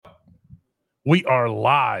We are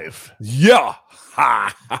live. Yeah.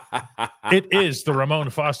 It is the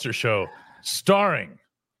Ramon Foster Show, starring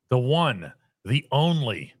the one, the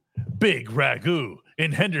only Big Ragu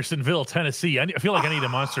in Hendersonville, Tennessee. I feel like I need a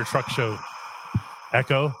monster truck show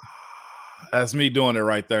echo. That's me doing it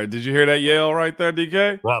right there. Did you hear that yell right there,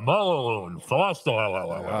 DK? Ramon Foster.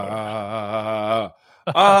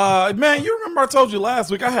 Man, you remember I told you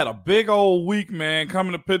last week I had a big old week, man,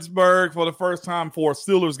 coming to Pittsburgh for the first time for a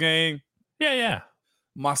Steelers game. Yeah.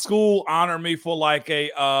 My school honored me for like a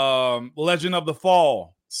Legend of the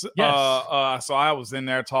Fall. Yes. So I was in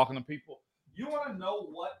there talking to people. You want to know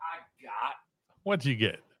what I got? What'd you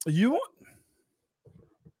get? You want?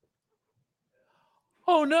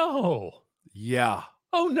 Oh, no. Yeah.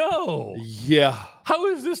 Oh, no. Yeah. How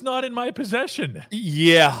is this not in my possession?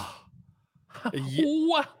 Yeah.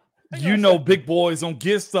 What? You know, big boys don't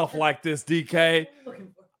get stuff like this, DK.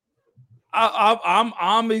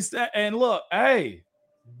 I'm and look, hey.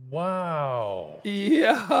 Wow.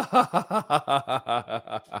 Yeah.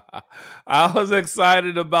 I was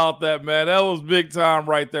excited about that, man. That was big time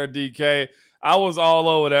right there, DK. I was all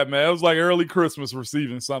over that, man. It was like early Christmas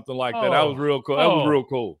receiving something like that. That was real cool. That was real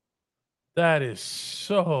cool. That is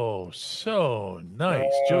so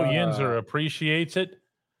nice. Joe Yinzer appreciates it.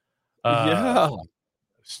 Yeah.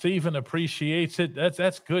 Stephen appreciates it.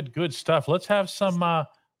 That's good stuff. Let's have some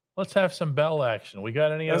bell action. We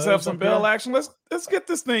got any? Let's have some bell action. Let's get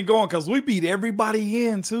this thing going because we beat everybody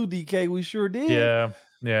in too, DK. We sure did.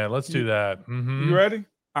 Yeah. Let's do that. Mm-hmm. You ready?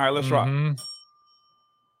 All right, let's rock.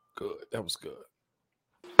 Good. That was good.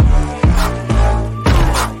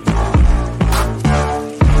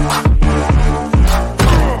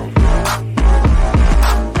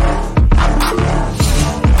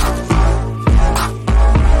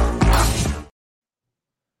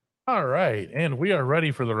 All right, and we are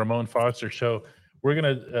ready for the Ramon Foster Show. We're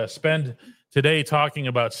going to spend today talking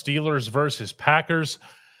about Steelers versus Packers.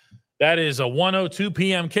 That is a 1:02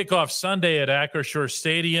 p.m. kickoff Sunday at Acrisure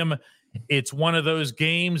Stadium. It's one of those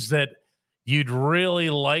games that you'd really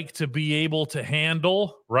like to be able to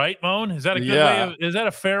handle, right, Moan? Is that a good way? Is that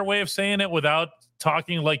a fair way of saying it without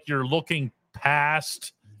talking like you're looking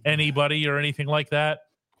past anybody or anything like that?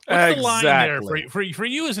 What's the line there for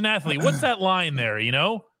you as an athlete? What's that line there? You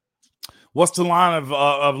know. What's the line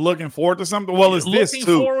of looking forward to something? Well, it's this too.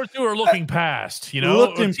 Looking forward to or looking past, you know?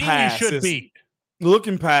 Looking past. You should beat.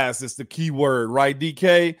 Looking past is the key word, right,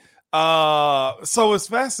 DK? So it's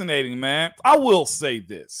fascinating, man. I will say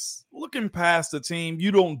this. Looking past the team,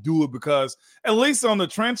 you don't do it because at least on the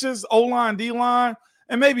trenches, O-line, D-line,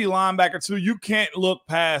 and maybe linebacker too, you can't look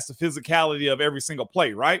past the physicality of every single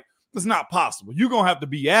play, right? It's not possible. You're going to have to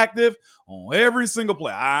be active on every single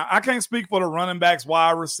play. I can't speak for the running backs,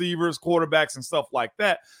 wide receivers, quarterbacks, and stuff like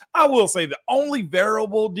that. I will say the only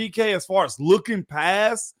variable, DK, as far as looking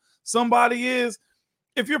past somebody is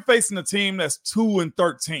if you're facing a team that's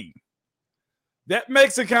 2-13. That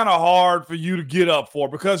makes it kind of hard for you to get up for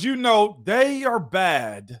because you know they are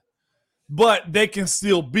bad, but they can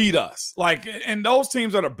still beat us. Like, and those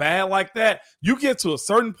teams that are bad like that, you get to a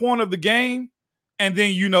certain point of the game, and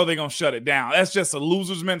then you know they're going to shut it down. That's just a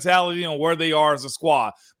loser's mentality on where they are as a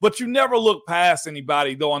squad. But you never look past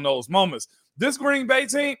anybody, though, in those moments. This Green Bay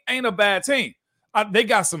team ain't a bad team. They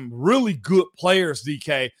got some really good players,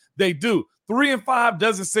 DK. They do. 3-5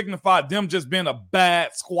 doesn't signify them just being a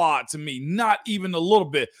bad squad to me. Not even a little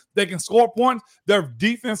bit. They can score points. Their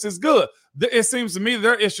defense is good. It seems to me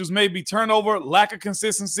their issues may be turnover, lack of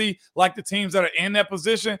consistency, like the teams that are in that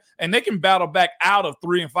position, and they can battle back out of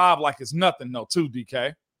 3-5 like it's nothing, though, too,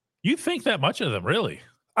 DK. You think that much of them, really?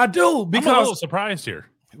 I do, because I'm a little surprised here.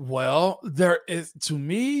 Well, there is, to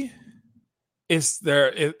me, it's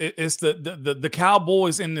the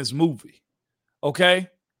Cowboys in this movie. Okay,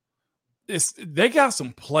 they got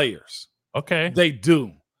some players. Okay, they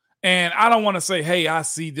do. And I don't want to say, hey, I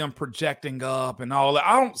see them projecting up and all that.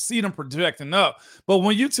 I don't see them projecting up. But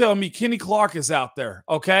when you tell me Kenny Clark is out there,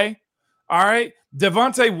 okay? All right?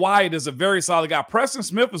 Devontae Wyatt is a very solid guy. Preston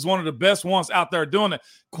Smith is one of the best ones out there doing it.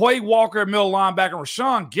 Quay Walker, middle linebacker.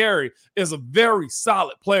 Rashawn Gary is a very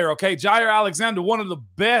solid player, okay? Jair Alexander, one of the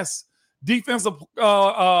best defensive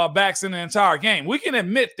backs in the entire game. We can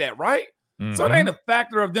admit that, right? Mm-hmm. So it ain't a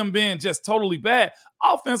factor of them being just totally bad.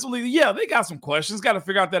 Offensively, yeah, they got some questions. Got to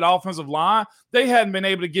figure out that offensive line. They hadn't been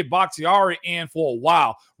able to get Bakhtiari in for a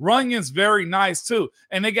while. Runyon's very nice, too.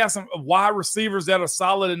 And they got some wide receivers that are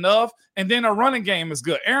solid enough. And then a running game is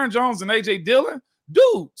good. Aaron Jones and A.J. Dillon,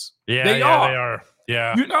 dudes. Yeah, they are.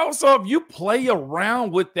 Yeah. You know, so if you play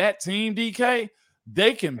around with that team, DK,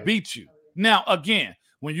 they can beat you. Now, again,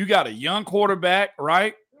 when you got a young quarterback,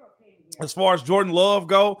 right? as far as Jordan Love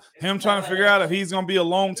go, him trying to figure out if he's going to be a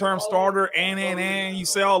long-term starter and you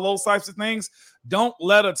say all those types of things, don't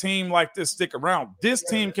let a team like this stick around. This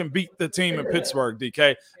team can beat the team in Pittsburgh,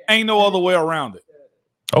 DK. Ain't no other way around it.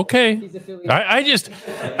 Okay.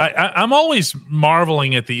 I'm always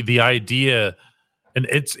marveling at the idea, and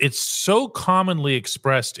it's so commonly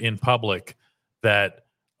expressed in public that,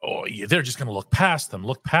 they're just going to look past them.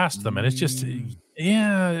 And it's just,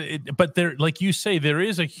 but there, like you say, there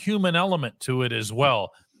is a human element to it as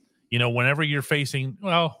well. You know, whenever you're facing,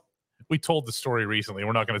 we told the story recently.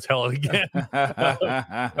 We're not going to tell it again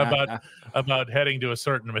about heading to a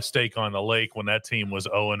certain mistake on the lake when that team was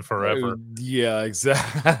owing forever. Yeah,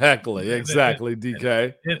 exactly,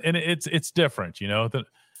 DK. And it's different, you know.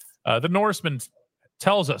 The Norseman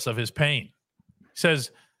tells us of his pain. He says,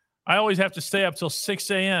 I always have to stay up till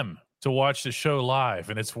 6 a.m. to watch the show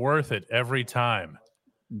live, and it's worth it every time.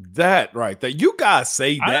 That right there. You guys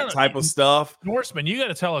say that type of stuff. Norseman, you got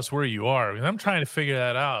to tell us where you are. I'm trying to figure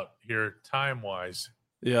that out here time-wise.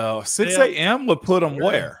 Yeah, 6 a.m. would put them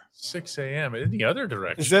where? 6 a.m. in the other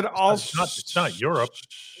direction. Is that all? It's not Europe.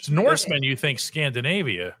 It's Norseman, you think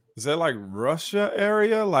Scandinavia. Is that like Russia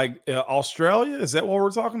area, like Australia? Is that what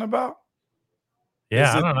we're talking about?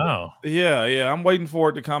 Yeah, I don't know. Yeah. I'm waiting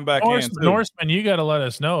for it to come back in. Norseman, you got to let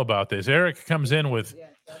us know about this. Eric comes in with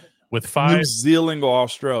 5. New Zealand or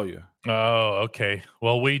Australia. Oh, okay.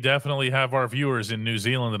 Well, we definitely have our viewers in New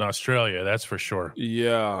Zealand and Australia. That's for sure.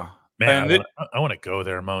 Yeah, man. I want to go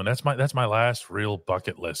there, Moan. That's my last real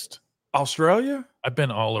bucket list. Australia? I've been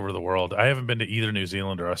all over the world. I haven't been to either New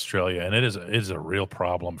Zealand or Australia, and it is a real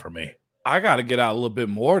problem for me. I got to get out a little bit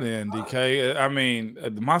more then, DK. I mean,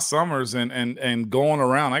 my summers and going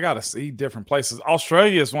around, I got to see different places.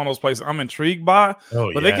 Australia is one of those places I'm intrigued by,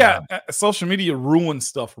 but they got social media ruins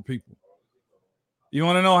stuff for people. You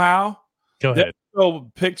want to know how? Go ahead. They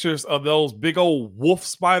show pictures of those big old wolf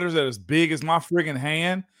spiders that are as big as my friggin'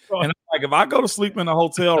 hand. And I'm like, if I go to sleep in a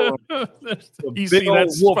hotel room, you see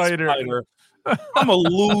that spider, I'm gonna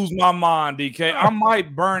lose my mind, DK. I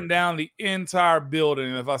might burn down the entire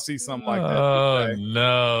building if I see something like that. Oh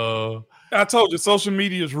no! I told you, social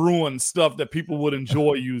media's ruined stuff that people would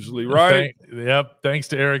enjoy usually, right? Thanks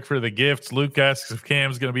to Eric for the gifts. Luke asks if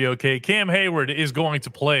Cam's going to be okay. Cam Hayward is going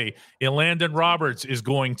to play. And Landon Roberts is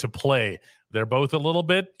going to play. They're both a little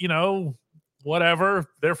bit, whatever.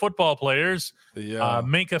 They're football players. Yeah.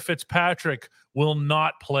 Minka Fitzpatrick will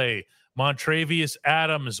not play. Montravius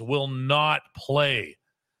Adams will not play.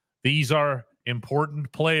 These are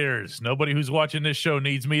important players. Nobody who's watching this show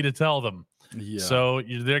needs me to tell them. Yeah. So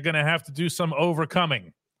they're going to have to do some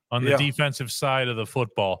overcoming on the defensive side of the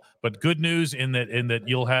football. But good news in that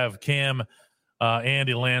you'll have Cam and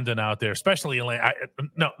Elandon out there, especially Elandon.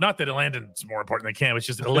 No, not that Elandon's more important than Cam. It's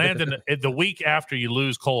just Elandon. The week after you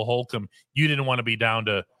lose Cole Holcomb, you didn't want to be down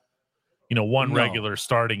to regular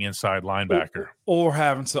starting inside linebacker. Or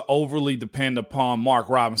having to overly depend upon Mark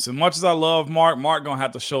Robinson. Much as I love Mark going to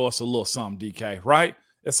have to show us a little something, DK, right?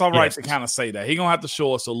 It's all right to kind of say that. He's going to have to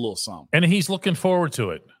show us a little something. And he's looking forward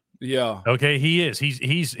to it. Yeah. Okay, he is.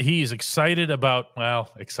 He's excited about,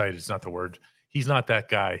 excited is not the word. He's not that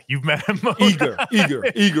guy. You've met him. Eager,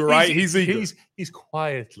 right? He's eager. He's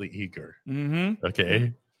quietly eager. Mm-hmm.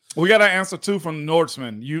 Okay. We got an answer too from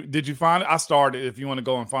Nordsman. Did you find it? I started. If you want to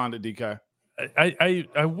go and find it, DK.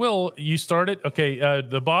 I will. You started. Okay.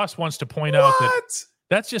 The boss wants to point out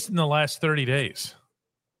that's just in the last 30 days.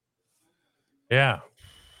 Yeah.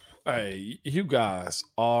 Hey, you guys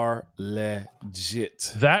are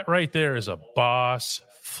legit. That right there is a boss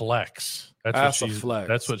flex. That's a flex.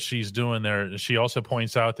 That's what she's doing there. She also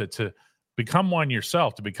points out that to become one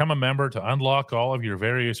yourself, to become a member, to unlock all of your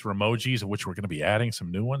various Remojis, of which we're going to be adding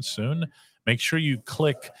some new ones soon, make sure you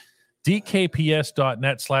click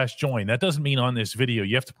dkps.net/join. That doesn't mean on this video.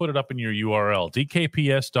 You have to put it up in your URL,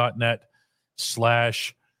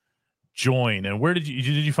 dkps.net/join. And where did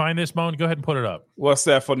you find this, Moan? Go ahead and put it up. What's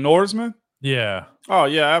that, for Norseman? Yeah. Oh,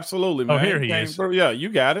 yeah, absolutely, man. Oh, here he is. Yeah, you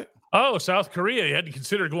got it. Oh, South Korea. You had to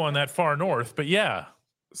consider going that far north, but yeah.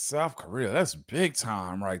 South Korea, that's big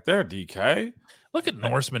time right there, DK. Look at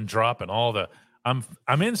Norseman dropping all the. I'm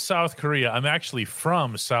in South Korea. I'm actually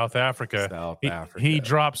from South Africa. He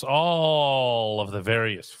drops all of the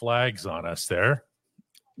various flags on us there.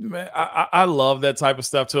 Man, I love that type of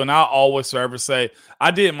stuff too. And I always forever say, I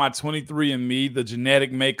did my 23andMe, the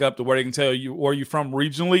genetic makeup to where they can tell you where you're from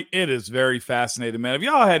regionally. It is very fascinating, man. If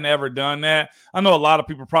y'all hadn't ever done that, I know a lot of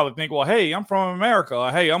people probably think, well, hey, I'm from America. Or,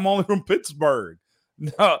 hey, I'm only from Pittsburgh.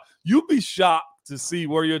 No, you'll be shocked to see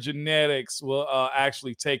where your genetics will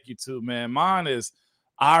actually take you to, man. Mine is,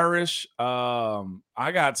 Irish.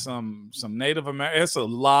 I got some Native American. It's a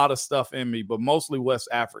lot of stuff in me, but mostly West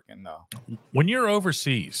African though. When you're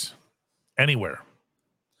overseas, anywhere,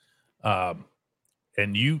 and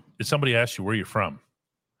somebody asks you where you're from,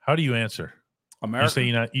 how do you answer?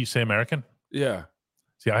 American. You say American? Yeah.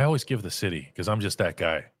 See, I always give the city because I'm just that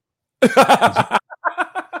guy. Because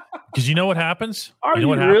you know what happens? Are you know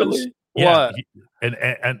what really? happens? Yeah. What? And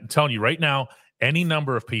I'm telling you right now, any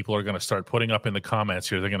number of people are going to start putting up in the comments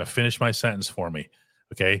here. They're going to finish my sentence for me,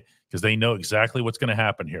 okay? Because they know exactly what's going to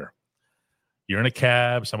happen here. You're in a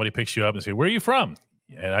cab. Somebody picks you up and say, "Where are you from?"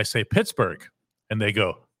 And I say, "Pittsburgh." And they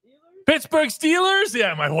go, "Pittsburgh Steelers?"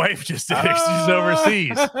 Yeah, my wife just did it. She's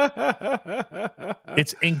overseas.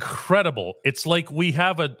 It's incredible. It's like we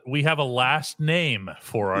have a last name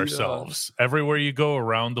for ourselves everywhere you go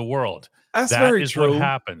around the world. That's very true. What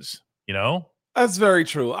happens, you know? That's very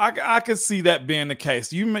true. I could see that being the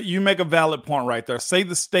case. You make a valid point right there. Say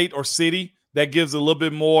the state or city that gives a little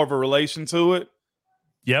bit more of a relation to it.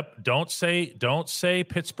 Yep. Don't say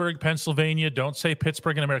Pittsburgh, Pennsylvania. Don't say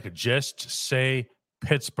Pittsburgh in America. Just say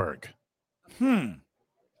Pittsburgh.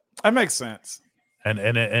 That makes sense. And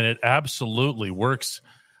it absolutely works.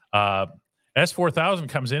 S4000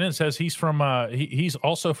 comes in and says he's from he's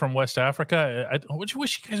also from West Africa. I wish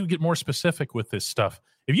you guys would get more specific with this stuff.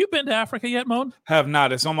 Have you been to Africa yet, Moan? Have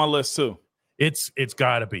not. It's on my list too. It's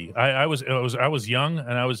got to be. I was young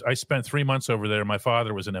and I spent 3 months over there. My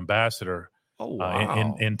father was an ambassador in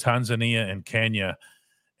Tanzania and Kenya,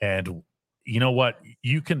 and you know what?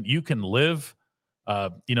 You can live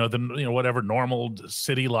whatever normal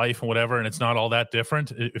city life and whatever, and it's not all that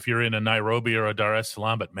different if you're in a Nairobi or a Dar es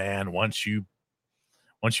Salaam. But man, once you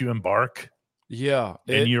embark,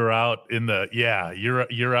 and you're out in the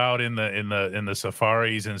you're out in the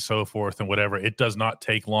safaris and so forth and whatever, it does not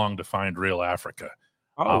take long to find real Africa.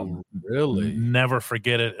 Really? Never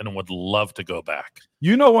forget it, and would love to go back.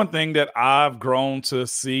 You know, one thing that I've grown to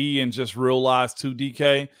see and just realize too,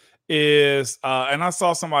 DK, is and I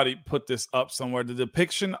saw somebody put this up somewhere, the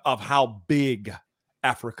depiction of how big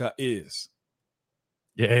Africa is.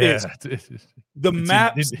 The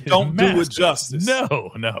maps don't do it justice.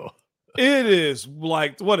 No. It is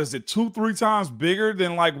like, what is it, 2-3 times bigger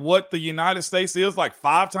than like what the United States is, like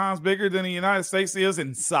 5 times bigger than the United States is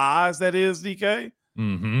in size, that is, DK?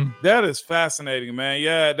 Mm-hmm. That is fascinating, man.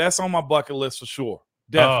 Yeah, that's on my bucket list for sure.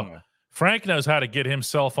 Definitely. Frank knows how to get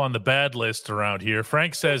himself on the bad list around here.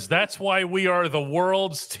 Frank says, that's why we are the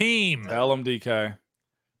world's team. Tell him, DK.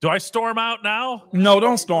 Do I storm out now? No,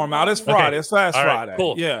 don't storm out. It's Friday. Okay. It's Fast Friday.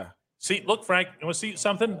 Cool. Yeah. See, look, Frank, you want to see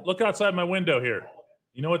something? Look outside my window here.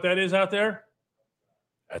 You know what that is out there?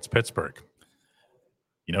 That's Pittsburgh.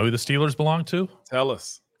 You know who the Steelers belong to? Tell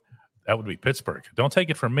us. That would be Pittsburgh. Don't take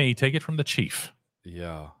it from me. Take it from the chief.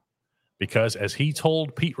 Yeah. Because as he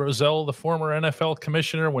told Pete Rozelle, the former NFL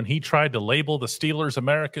commissioner, when he tried to label the Steelers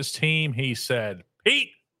America's team, he said,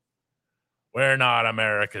 "Pete, we're not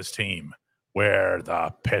America's team. We're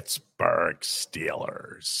the Pittsburgh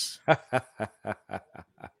Steelers."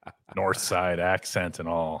 North Side accent and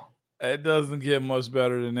all. It doesn't get much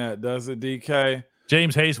better than that, does it, DK?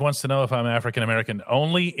 James Hayes wants to know if I'm African American.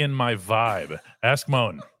 Only in my vibe. Ask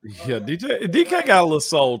Moan. Yeah, DK got a little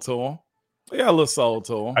soul to him. He got a little soul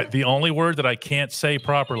to him. The only word that I can't say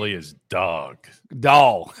properly is dog.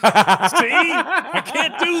 Dog. See? I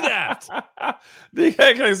can't do that.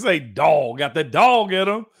 DK can't say dog. Got the dog in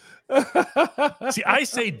him. See, I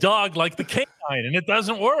say dog like the canine, and it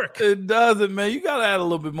doesn't work. It doesn't, man. You got to add a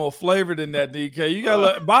little bit more flavor than that, DK. You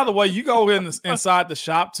got to. By the way, you go inside the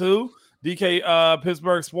shop too, DK.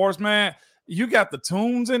 Pittsburgh Sports, man. You got the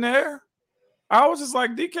tunes in there. I was just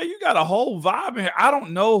like, DK, you got a whole vibe in here. I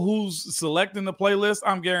don't know who's selecting the playlist.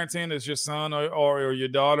 I'm guaranteeing it's your son or your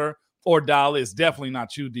daughter or Dolly. It's definitely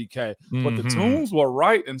not you, DK. Mm-hmm. But the tunes were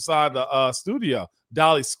right inside the studio.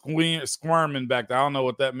 Dolly squirming back there. I don't know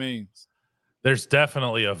what that means. There's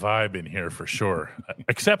definitely a vibe in here for sure.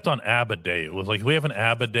 Except on ABBA Day. It was like, we have an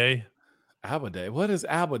ABBA Day. ABBA Day? What is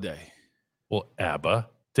ABBA Day? Well, ABBA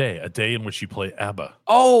Day, a day in which you play ABBA.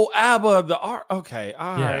 Oh, ABBA, the art. Okay,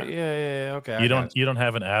 all right, yeah, okay. You don't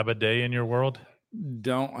have an ABBA Day in your world?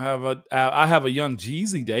 Don't have I have a Young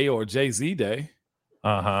Jeezy Day or Jay-Z Day.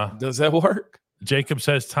 Does that work? Jacob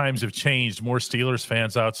says times have changed. More Steelers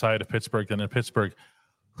fans outside of Pittsburgh than in Pittsburgh.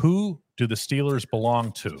 Who do the Steelers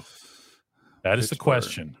belong to? That is the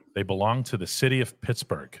question. They belong to the city of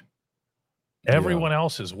Pittsburgh. Everyone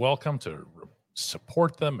else is welcome to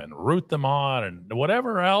support them and root them on and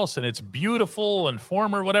whatever else, and it's beautiful and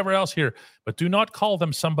former whatever else here, but do not call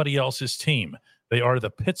them somebody else's team. They are the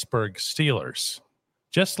Pittsburgh Steelers,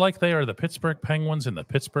 just like they are the Pittsburgh Penguins and the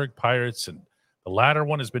Pittsburgh Pirates and The latter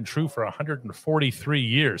one has been true for 143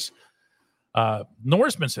 years.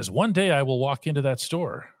 Norseman says, one day I will walk into that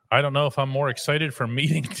store. I don't know if I'm more excited for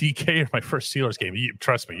meeting DK or my first Steelers game.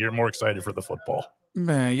 Trust me, you're more excited for the football.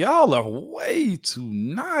 Man, y'all are way too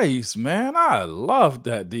nice, man. I love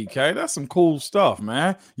that, DK. That's some cool stuff,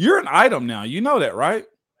 man. You're an item now. You know that, right?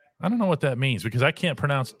 I don't know what that means because I can't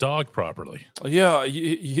pronounce dog properly. Yeah,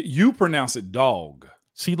 you pronounce it dog.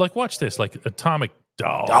 See, like, watch this, like atomic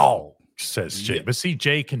dog. Dog. Says Jay. Yeah. But see,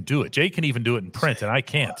 Jay can do it. Jay can even do it in print, and I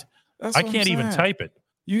can't. I can't even type it.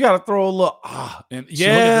 You got to throw a little and see,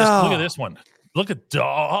 look at this one. Look at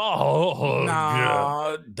dog.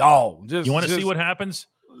 Nah, dog. You want to see what happens?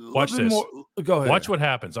 Watch this. Go ahead. Watch what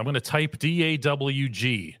happens. I'm going to type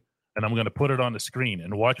DAWG, and I'm going to put it on the screen,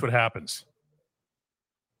 and watch what happens.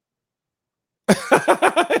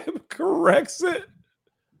 Corrects it.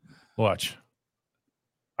 Watch.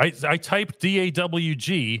 I typed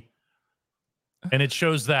DAWG, and it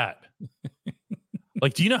shows that.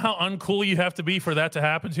 Like, do you know how uncool you have to be for that to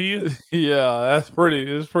happen to you? Yeah, it's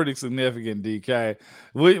pretty significant, DK.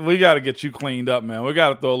 We got to get you cleaned up, man. We got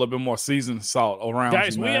to throw a little bit more seasoned salt around.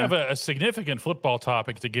 Guys, you, we have a significant football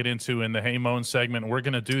topic to get into in the Hey Moan segment. We're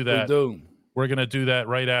going to do that. We do. We're going to do that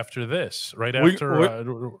right after this. Right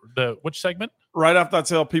after which segment? Right after I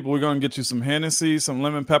tell people we're going to get you some Hennessy, some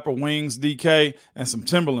lemon pepper wings, DK, and some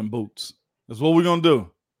Timberland boots. That's what we're going to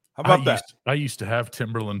do. How about that? I used to have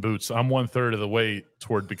Timberland boots. I'm 1/3 of the way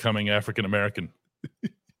toward becoming African American.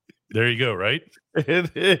 There you go, right?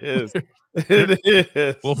 It is. It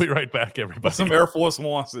is. We'll be right back, everybody. Some Air Force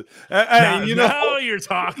Ones. Hey, now you're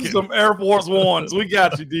talking. Some Air Force Ones. We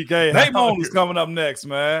got you, DK. Hey, Moan is coming up next,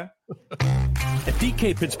 man. At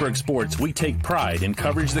DK Pittsburgh Sports, we take pride in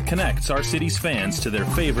coverage that connects our city's fans to their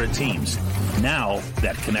favorite teams. Now,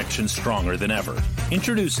 that connection's stronger than ever.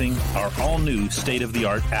 Introducing our all-new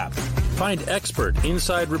state-of-the-art app. Find expert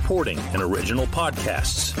inside reporting and original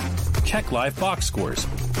podcasts. Check live box scores.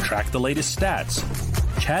 Track the latest stats.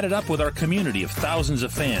 Chat it up with our community of thousands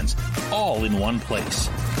of fans, all in one place.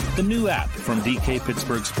 The new app from DK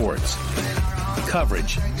Pittsburgh Sports.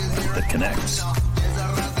 Coverage that connects.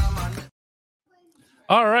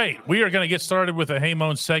 All right, we are going to get started with a Hey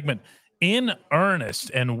Moan segment in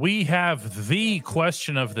earnest, and we have the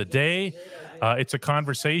question of the day. It's a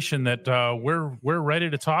conversation that we're ready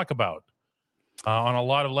to talk about on a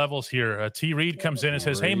lot of levels here. T. Reed comes in and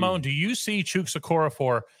says, "Hey Moan, do you see Chuks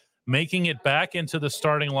Okorafor making it back into the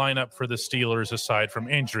starting lineup for the Steelers aside from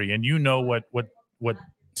injury?" And you know what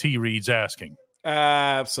T. Reed's asking.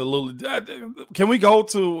 Absolutely. Can we go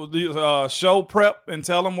to the show prep and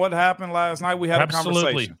tell them what happened last night? We had a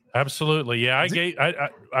conversation. Absolutely. Yeah,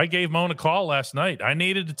 I gave Moan a call last night. I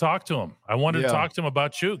needed to talk to him. I wanted to talk to him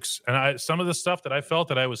about Chuks and some of the stuff that I felt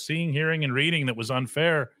that I was seeing, hearing, and reading that was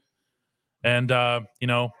unfair. And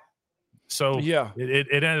so it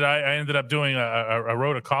ended. I ended up doing. I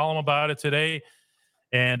wrote a column about it today,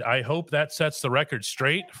 and I hope that sets the record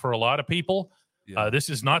straight for a lot of people. Yeah. This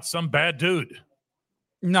is not some bad dude.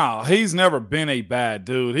 No, he's never been a bad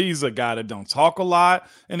dude. He's a guy that don't talk a lot.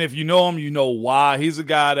 And if you know him, you know why. He's a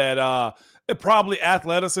guy that probably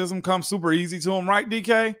athleticism comes super easy to him, right,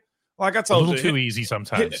 DK? Like I told you. A little too easy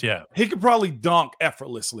sometimes, yeah. He could probably dunk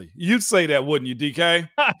effortlessly. You'd say that, wouldn't you, DK?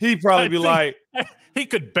 He'd probably be like... He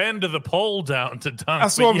could bend to the pole down to dunk.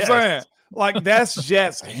 That's what I'm saying. Like, that's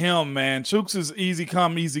just him, man. Chuks is easy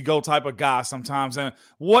come, easy go type of guy sometimes. And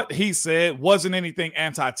what he said wasn't anything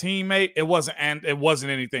anti-teammate. It wasn't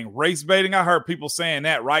anything race baiting. I heard people saying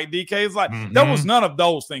that, right, DK? It's like, there was none of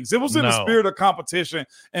those things. It was in the spirit of competition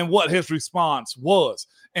and what his response was.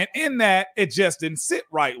 And in that, it just didn't sit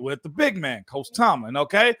right with the big man, Coach Tomlin,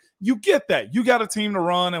 okay? You get that. You got a team to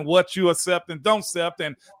run and what you accept and don't accept,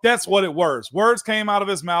 and that's what it was. Words came out of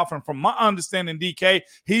his mouth, and from my understanding, DK,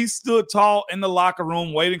 he stood tall in the locker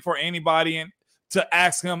room waiting for anybody to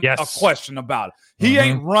ask him a question about it. He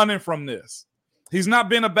ain't running from this. He's not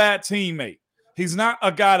been a bad teammate. He's not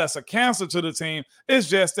a guy that's a cancer to the team. It's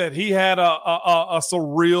just that he had a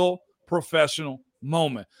surreal professional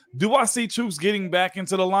moment. Do I see Chuks getting back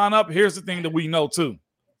into the lineup? Here's the thing that we know too.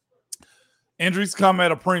 Injuries come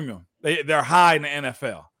at a premium. They're high in the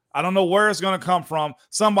NFL. I don't know where it's going to come from.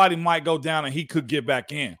 Somebody might go down and he could get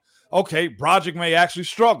back in. Okay, Broderick may actually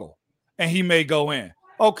struggle and he may go in.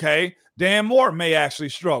 Okay, Dan Moore may actually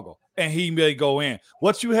struggle and he may go in.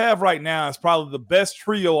 What you have right now is probably the best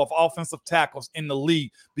trio of offensive tackles in the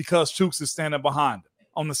league because Chuks is standing behind him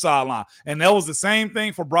on the sideline. And that was the same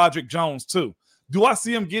thing for Broderick Jones too. Do I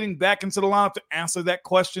see him getting back into the lineup to answer that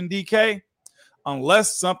question, DK?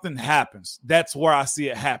 Unless something happens, that's where I see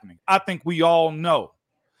it happening. I think we all know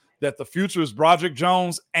that the future is Broderick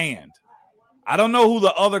Jones, and I don't know who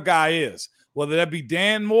the other guy is, whether that be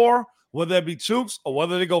Dan Moore, whether that be Chuks, or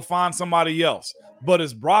whether they go find somebody else. But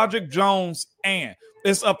it's Broderick Jones, and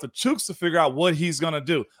it's up to Chuks to figure out what he's going to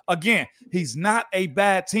do. Again, he's not a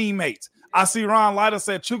bad teammate. I see Ron Leiter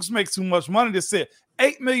said Chuks makes too much money to sit.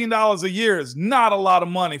 $8 million a year is not a lot of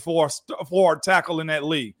money for a tackle in that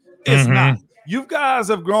league. It's not. You guys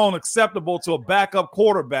have grown acceptable to a backup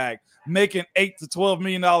quarterback making $8 to $12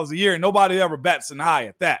 million a year, and nobody ever bats an eye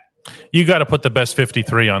at that. You got to put the best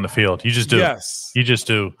 53 on the field. You just do. Yes. You just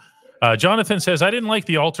do. Jonathan says, I didn't like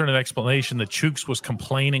the alternate explanation that Chuks was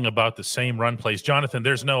complaining about the same run plays. Jonathan,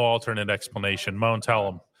 there's no alternate explanation. Moan, tell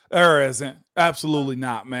him. There isn't. Absolutely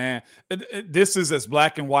not, man. This is as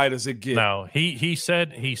black and white as it gets. No, he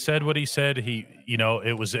said what he said. He,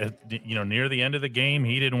 it was, near the end of the game.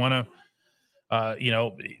 He didn't want to,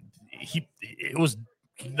 it was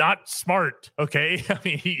not smart. Okay. I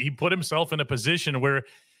mean, he put himself in a position where,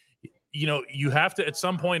 you have to, at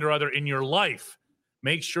some point or other in your life,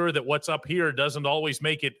 make sure that what's up here doesn't always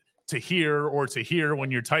make it to here or to here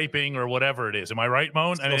when you're typing or whatever it is. Am I right,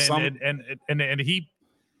 Moan? And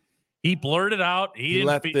he blurted out. He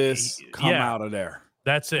let this come out of there.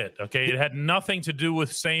 That's it. Okay. It had nothing to do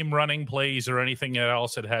with same running plays or anything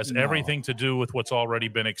else. It has everything to do with what's already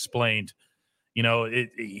been explained.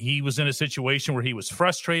 He was in a situation where he was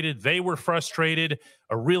frustrated. They were frustrated.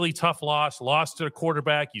 A really tough lost to a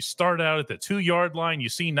quarterback. You start out at the 2-yard line. You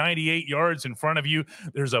see 98 yards in front of you.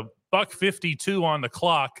 There's a $1:52 on the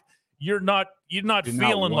clock. You're not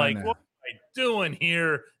feeling like, what am I doing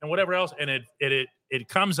here and whatever else. And it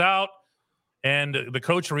comes out and the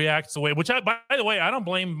coach reacts the way, which by the way, I don't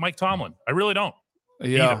blame Mike Tomlin. I really don't.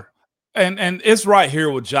 Yeah. Either. And it's right here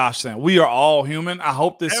with Josh saying we are all human. I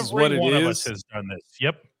hope this is what it is. Every one of us has done this.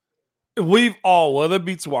 Yep. We've all, whether it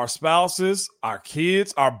be to our spouses, our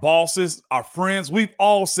kids, our bosses, our friends, we've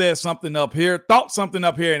all said something up here, thought something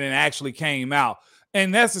up here, and it actually came out.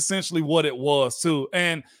 And that's essentially what it was too.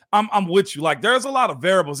 And I'm with you. Like there's a lot of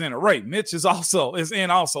variables in it. Right. Mitch is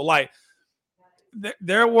in also. Like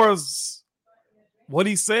there was what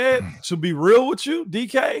he said, to be real with you,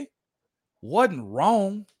 DK, wasn't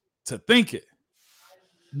wrong. To think it,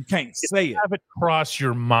 you can't say it. Have it cross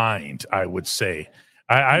your mind, I would say.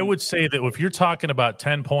 I would say that if you're talking about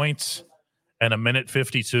 10 points and a minute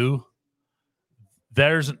 52,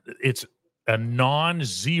 it's a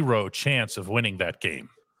non-zero chance of winning that game.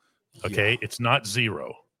 Okay, It's not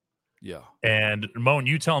zero. Yeah. And Moan,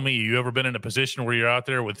 you tell me, you ever been in a position where you're out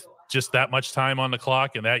there with just that much time on the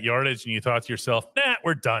clock and that yardage, and you thought to yourself,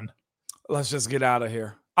 we're done. Let's just get out of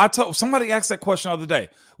here. Somebody asked that question the other day.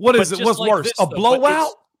 What is it? What's like worse, a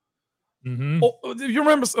blowout? Or, you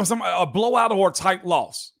remember a blowout or a tight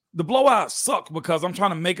loss? The blowout sucked because I'm trying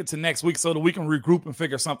to make it to next week so that we can regroup and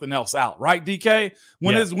figure something else out, right, DK?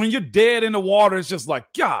 When you're dead in the water, it's just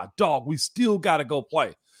like, God, dog, we still got to go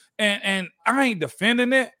play. And I ain't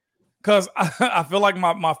defending it because I feel like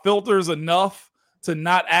my filter is enough to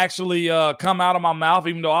not actually come out of my mouth,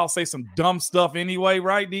 even though I'll say some dumb stuff anyway,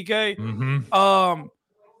 right, DK?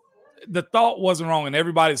 The thought wasn't wrong, and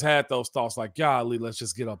everybody's had those thoughts like, golly, let's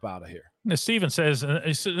just get up out of here. Now, Steven says,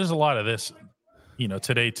 there's a lot of this,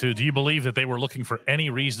 today too. Do you believe that they were looking for any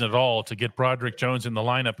reason at all to get Broderick Jones in the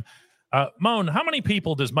lineup? Moan, how many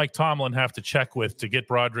people does Mike Tomlin have to check with to get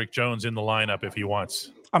Broderick Jones in the lineup if he wants?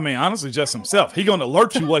 I mean, honestly, just himself. He's going to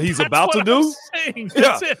alert you what he's about to do.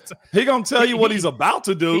 That's it. He's going to tell you what he's about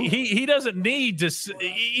to do. He doesn't need to.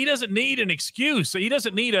 He doesn't need an excuse. He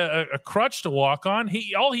doesn't need a crutch to walk on.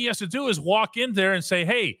 All he has to do is walk in there and say,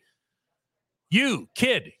 "Hey, you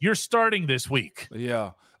kid, you're starting this week.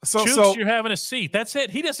 Yeah, Chuks, you're having a seat." That's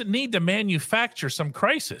it. He doesn't need to manufacture some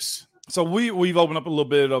crisis. So we've opened up a little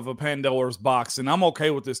bit of a Pandora's box, and I'm okay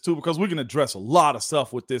with this too because we can address a lot of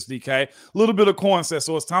stuff with this, DK. A little bit of coin says,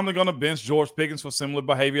 so it's time they're going to bench George Pickens for similar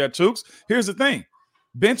behavior at Chuks. Here's the thing.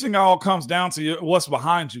 Benching all comes down to what's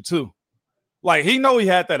behind you too. Like he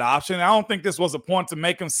had that option. I don't think this was a point to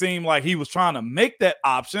make him seem like he was trying to make that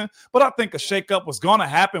option, but I think a shakeup was going to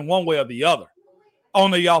happen one way or the other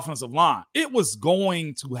on the offensive line. It was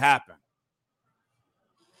going to happen.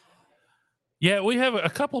 Yeah, we have a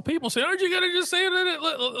couple of people saying, aren't you going to just say it?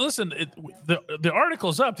 Listen, the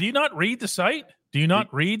article's up. Do you not read the site? Do you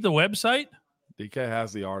not read the website? DK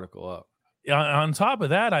has the article up. On top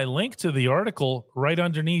of that, I linked to the article right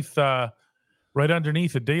underneath the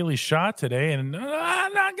Daily Shot today. And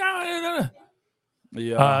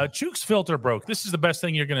Chuks filter broke. This is the best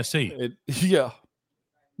thing you're going to see. Yeah.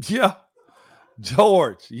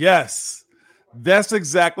 George, yes. That's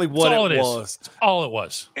exactly what it was. That's all it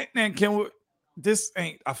was. And can we... This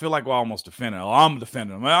ain't, I feel like we're almost defending him. I'm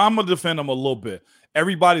defending him. I'm going to defend him a little bit.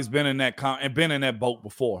 Everybody's been in that been in that boat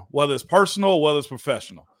before, whether it's personal or whether it's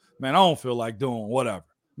professional. Man, I don't feel like doing whatever.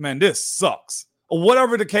 Man, this sucks. Or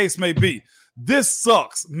whatever the case may be. This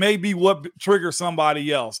sucks. Maybe what triggers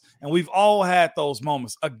somebody else. And we've all had those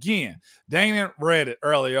moments. Again, Dana read it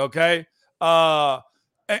earlier, okay? And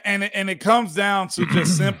it comes down to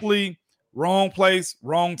just simply wrong place,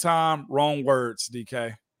 wrong time, wrong words,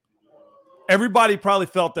 DK. Everybody probably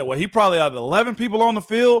felt that way. He probably, out of 11 people on the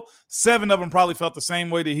field, 7 of them probably felt the same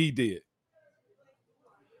way that he did.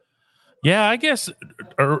 Yeah, I guess,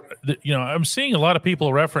 I'm seeing a lot of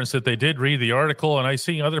people reference that they did read the article, and I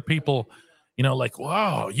see other people, like,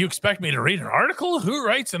 wow, you expect me to read an article? Who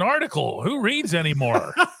writes an article? Who reads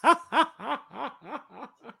anymore?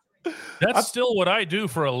 That's still what I do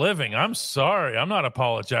for a living. I'm sorry. I'm not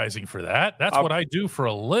apologizing for that. That's what I do for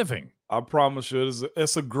a living. I promise you,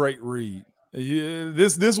 it's a great read.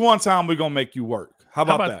 This one time we're going to make you work. How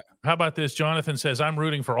about that? How about this? Jonathan says, I'm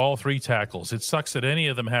rooting for all 3 tackles. It sucks that any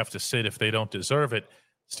of them have to sit if they don't deserve it.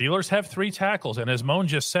 Steelers have 3 tackles, and as Moan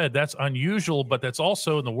just said, that's unusual, but that's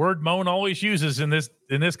also, the word Moan always uses in this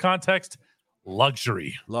context,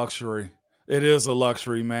 luxury. Luxury. It is a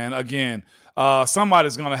luxury, man. Again,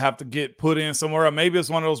 somebody's going to have to get put in somewhere. Maybe it's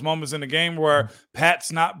one of those moments in the game where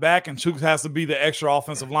Pat's not back and Chuks has to be the extra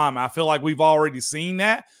offensive lineman. I feel like we've already seen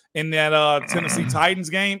that in that Tennessee Titans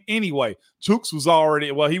game. Anyway, Chuks was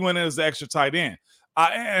he went in as the extra tight end.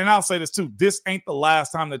 And I'll say this too. This ain't the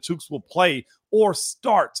last time that Chuks will play or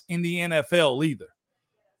start in the NFL either.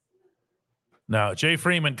 Now, Jay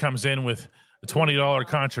Freeman comes in with a $20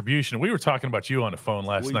 contribution. We were talking about you on the phone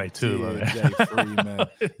last night too. Jay Freeman.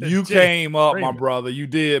 You came up, my brother. You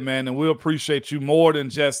did, man. And we appreciate you more than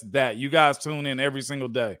just that. You guys tune in every single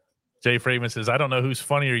day. Jay Freeman says, I don't know who's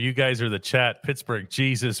funnier, you guys or the chat. Pittsburgh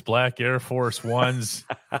Jesus, Black Air Force Ones.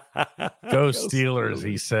 Go Steelers,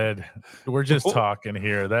 he said. We're just talking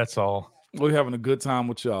here. That's all. We're having a good time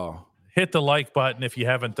with y'all. Hit the like button if you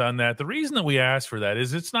haven't done that. The reason that we ask for that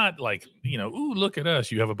is it's not like, ooh, look at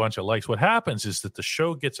us, you have a bunch of likes. What happens is that the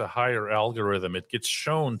show gets a higher algorithm. It gets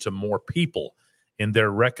shown to more people in their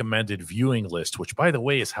recommended viewing list, which, by the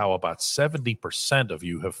way, is how about 70% of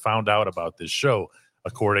you have found out about this show,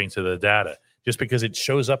 according to the data, just because it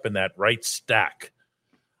shows up in that right stack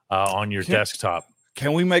on your desktop.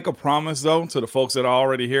 Can we make a promise, though, to the folks that are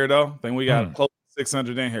already here, though? I think we got close to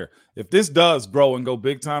 600 in here. If this does grow and go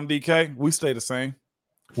big time, DK, we stay the same.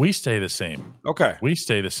 We stay the same. Okay. We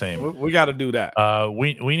stay the same. We got to do that.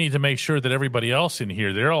 We need to make sure that everybody else in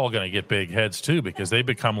here, they're all going to get big heads, too, because they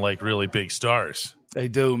become like really big stars. They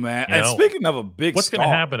do, man. And speaking of a big what's going to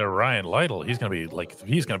happen to Ryan Lytle? He's going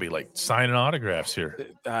to be like signing autographs here.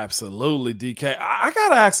 Absolutely, DK. I got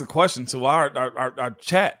to ask a question to our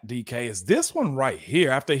chat, DK. Is this one right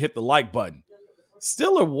here after they hit the like button?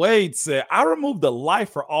 Stiller Wade said, I removed the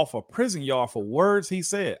lifer off a prison yard for words he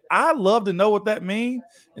said. I'd love to know what that means.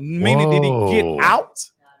 Meaning, did he get out?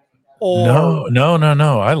 Or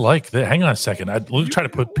No. I like that. Hang on a second. We'll try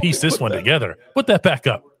to piece this one together. Put that back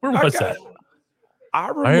up. Where was that? I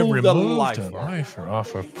removed the lifer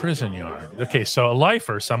off a prison yard. Okay, so a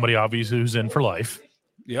lifer, somebody obviously who's in for life.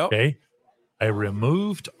 Yep. Okay. I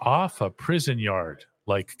removed off a prison yard.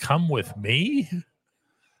 Like, come with me?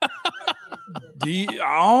 I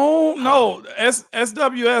don't know.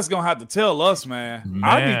 SWS gonna have to tell us, man.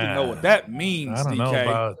 I need to know what that means. I don't know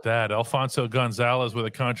about that. Alfonso Gonzalez with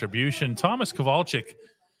a contribution. Thomas Kowalczyk,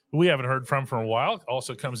 who we haven't heard from for a while,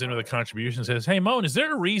 also comes in with a contribution. Says, "Hey Moan, is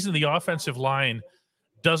there a reason the offensive line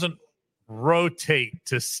doesn't rotate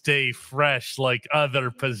to stay fresh like other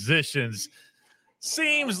positions?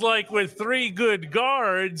 Seems like with 3 good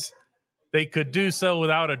guards, they could do so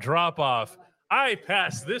without a drop off." I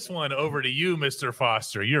pass this one over to you, Mr.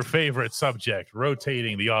 Foster, your favorite subject,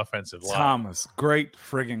 rotating the offensive line. Thomas, great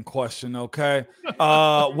friggin' question, okay?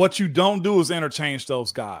 What you don't do is interchange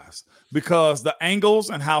those guys because the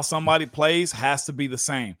angles and how somebody plays has to be the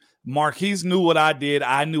same. Marquise knew what I did.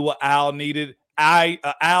 I knew what Al needed.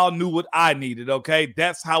 Al knew what I needed, okay?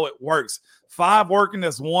 That's how it works. 5 working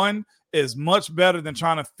as 1 is much better than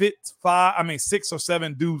trying to fit 6 or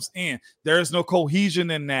 7 dudes in. There is no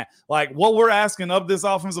cohesion in that. Like what we're asking of this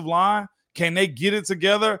offensive line, can they get it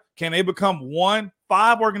together? Can they become 1?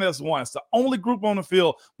 5 working as 1. It's the only group on the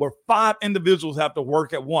field where 5 individuals have to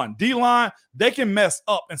work at 1. D-line, they can mess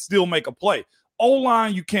up and still make a play.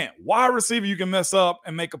 O-line, you can't. Wide receiver, you can mess up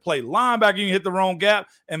and make a play. Linebacker, you can hit the wrong gap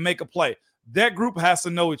and make a play. That group has to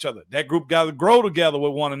know each other. That group got to grow together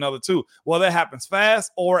with one another too. Well, that happens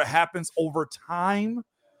fast or it happens over time,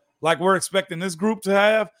 like we're expecting this group to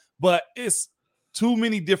have. But it's too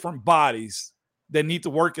many different bodies that need to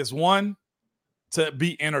work as one to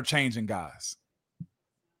be interchanging guys.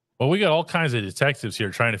 Well, we got all kinds of detectives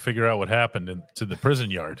here trying to figure out what happened to the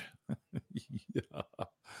prison yard. Yeah.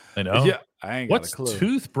 I know. Yeah, I ain't got What's a clue.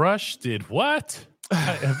 toothbrush did what? I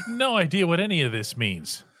have no idea what any of this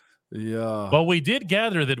means. Yeah. Well, we did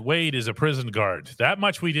gather that Wade is a prison guard. That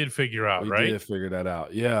much we did figure out, right? We did figure that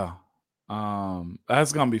out. Yeah.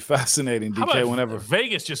 That's gonna be fascinating, How DK. about Whenever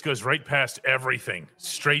Vegas just goes right past everything,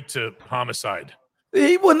 straight to homicide.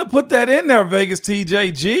 he wouldn't have put that in there, Vegas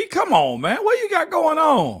TJG. Come on, man. What you got going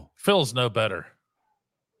on? Phil's no better.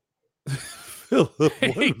 Philip,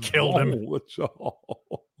 He killed him. with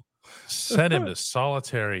y'all? Send him to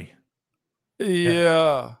solitary.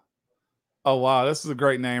 Yeah. Oh wow, this is a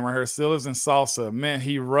great name right here. Steelers and Salsa. Man,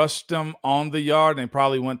 he rushed them on the yard and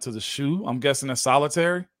probably went to the shoe. I'm guessing it's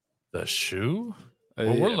solitary. The shoe?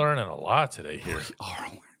 Well, we're learning a lot today here. We are.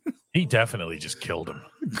 He definitely just killed him.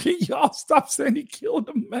 Can y'all stop saying he killed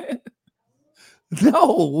him, man?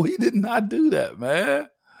 No, we did not do that, man.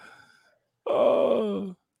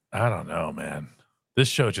 Oh, I don't know, man. This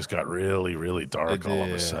show just got really, really dark all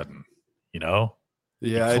of a sudden. You know?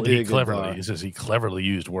 yeah, He cleverly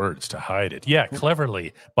used words to hide it. Yeah,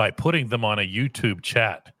 cleverly by putting them on a YouTube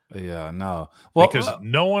chat. Yeah, no. Well, Because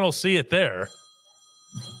no one will see it there.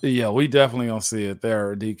 yeah, we definitely gonna see it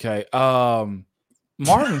there, DK.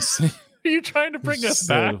 Marvin C. Are you trying to bring us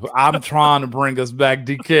back? I'm trying to bring us back,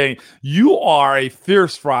 DK. You are a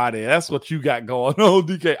fierce Friday. That's what you got going on,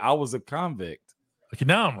 DK. I was a convict. Okay,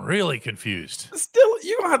 now I'm really confused. Still,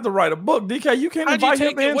 you're gonna have to write a book, DK. You can't invite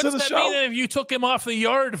him into What's the that show. mean if you took him off the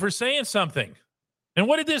yard for saying something? And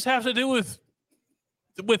what did this have to do with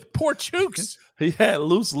poor Chuks? He had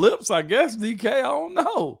loose lips, I guess, DK. I don't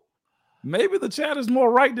know. Maybe the chat is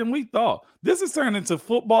more right than we thought. This is turning into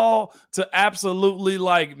football to absolutely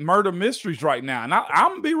like murder mysteries right now. And I'm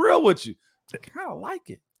going to be real with you. I kind of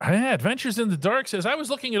like it. Adventures in the Dark says, I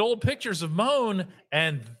was looking at old pictures of Moan,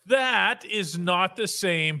 and that is not the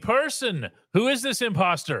same person. Who is this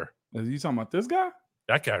imposter? Are you talking about this guy?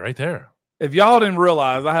 That guy right there. If y'all didn't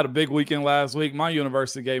realize, I had a big weekend last week. My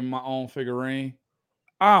university gave me my own figurine.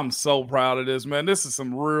 I'm so proud of this, man. This is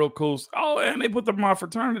some real cool. Oh, and they put my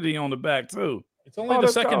fraternity on the back too. It's only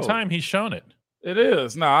the second time he's shown it. It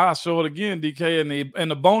is. Now I'll show it again, DK, in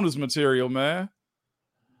the bonus material, man.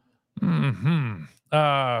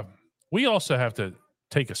 We also have to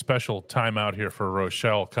take a special time out here for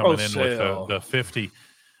Rochelle coming in with the 50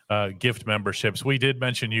 gift memberships. We did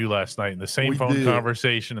mention you last night in the same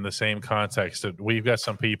conversation, in the same context. That we've got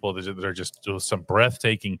some people that are just some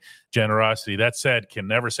breathtaking generosity. That said, can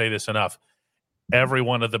never say this enough. Every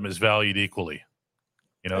one of them is valued equally.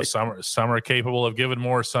 You know, some are capable of giving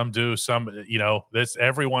more, some do. Some, you know,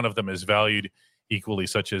 every one of them is valued equally.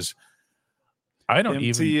 Such as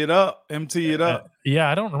empty it up.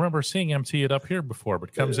 Yeah, I don't remember seeing empty it up here before,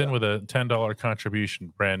 but comes in with a $10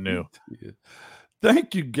 contribution, brand new.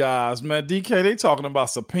 Thank you guys, man. DK, they talking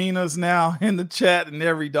about subpoenas now in the chat and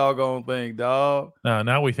every doggone thing, dog.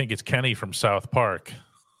 Now we think it's Kenny from South Park.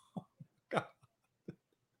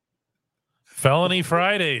 Felony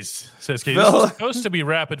Fridays says, this is supposed to be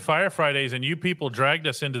Rapid Fire Fridays, and you people dragged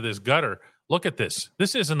us into this gutter. Look at this.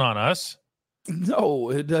 This isn't on us.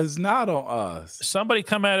 No, it does not on us. Somebody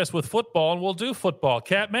come at us with football, and we'll do football.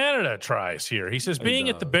 Cat Manada tries here. He says, being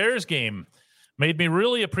at the Bears game made me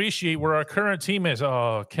really appreciate where our current team is.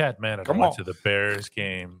 Oh, Cat Manada went to the Bears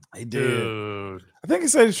game. He did. Dude. I think he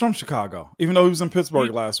said he's from Chicago, even though he was in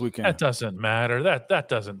Pittsburgh last weekend. That doesn't matter.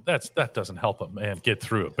 That doesn't help a man get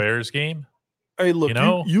through a Bears game. Hey, look,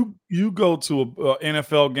 you go to a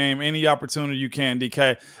NFL game any opportunity you can,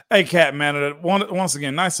 DK. Hey, Cat Manada, once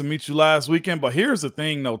again, nice to meet you last weekend. But here's the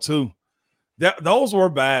thing, though, too. Those were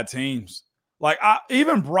bad teams. Like,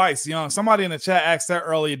 even Bryce Young, somebody in the chat asked that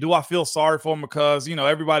earlier, do I feel sorry for him because, you know,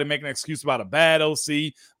 everybody making an excuse about a bad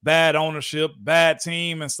OC, bad ownership, bad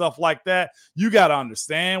team and stuff like that. You got to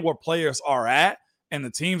understand where players are at and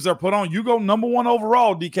the teams they're put on. You go number one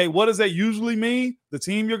overall, DK. What does that usually mean? The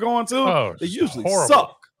team you're going to? They usually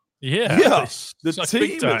suck. Yeah.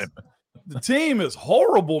 The team is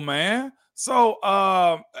horrible, man. So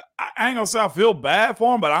I ain't gonna say I feel bad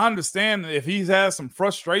for him, but I understand if he's had some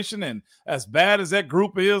frustration and as bad as that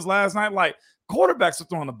group is last night, like quarterbacks are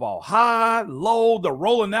throwing the ball high, low, they're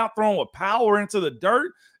rolling out, throwing with power into the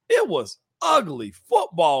dirt. It was ugly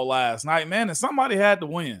football last night, man, and somebody had to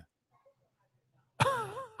win.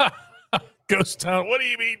 Ghost Town, what do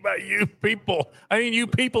you mean by you people? I mean, you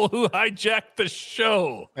people who hijacked the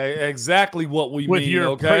show. Hey, exactly what we with mean. With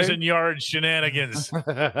your prison yard shenanigans.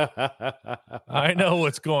 I know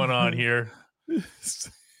what's going on here.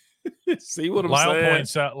 See what I'm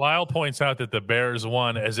saying? Lyle points out that the Bears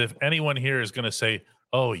won, as if anyone here is going to say,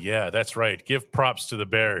 Oh, yeah, that's right. Give props to the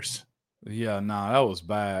Bears. Yeah, nah, that was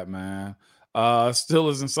bad, man.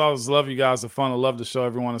 Steelers and Salters, love you guys. It's fun. I love the show.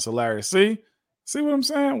 Everyone is hilarious. See what I'm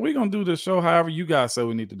saying? We're going to do this show however you guys say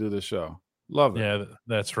we need to do this show. Love it. Yeah,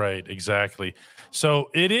 that's right. Exactly. So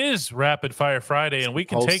it is Rapid Fire Friday, and we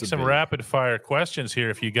can take some rapid fire questions here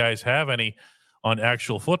if you guys have any on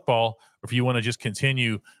actual football, or if you want to just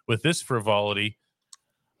continue with this frivolity.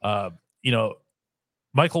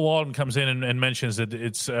 Michael Walden comes in and mentions that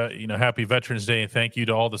it's Happy Veterans Day, and thank you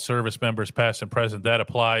to all the service members past and present. That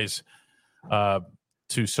applies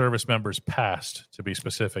to service members past, to be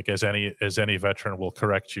specific, as any veteran will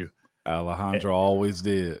correct you. Alejandro always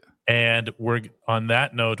did. And we're on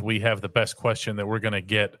that note, we have the best question that we're going to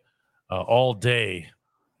get all day.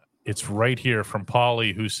 It's right here from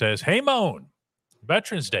Polly, who says, "Hey, Moan,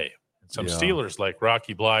 Veterans Day." And some Steelers like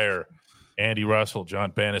Rocky Blyer, Andy Russell,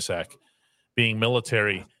 John Banisak, being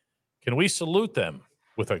military, can we salute them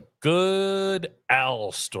with a good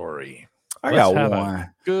Al story? I got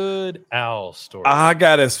one. Good Al story. I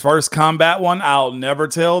got his first combat one. I'll never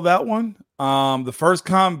tell that one. The first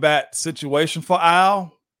combat situation for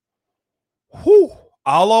Al.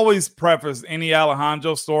 I'll always preface any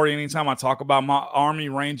Alejandro story anytime I talk about my Army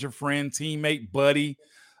Ranger friend, teammate, buddy,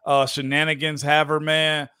 shenanigans haver,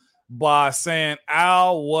 man, by saying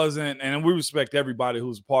Al wasn't, and we respect everybody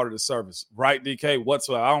who's part of the service, right, DK,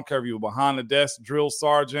 whatsoever. I don't care if you were behind the desk, drill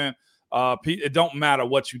sergeant, it don't matter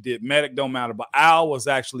what you did, medic don't matter, but Al was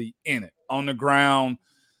actually in it, on the ground,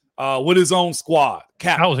 with his own squad.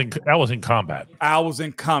 Al was in combat. Al was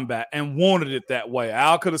in combat and wanted it that way.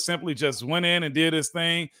 Al could have simply just went in and did his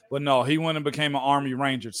thing, but no, he went and became an Army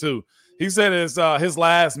Ranger too. He said his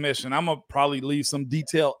last mission, I'm going to probably leave some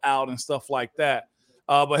detail out and stuff like that,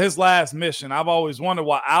 but his last mission, I've always wondered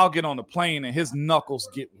why Al get on the plane and his knuckles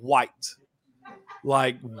get white,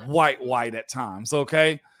 like white at times,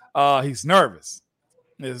 okay? He's nervous.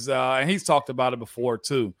 And he's talked about it before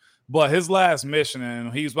too. But his last mission,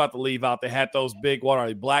 and he was about to leave out, they had those big, what are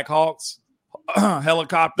they, Black Hawks?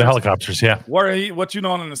 Helicopters. The helicopters, yeah. What you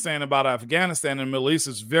don't understand about Afghanistan and the Middle East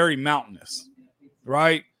is very mountainous,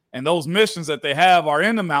 right? And those missions that they have are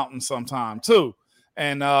in the mountains sometime too.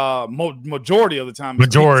 And majority of the time, yeah.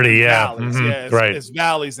 Valleys. Mm-hmm. Yeah, right. It's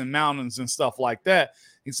valleys and mountains and stuff like that.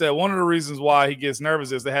 He said one of the reasons why he gets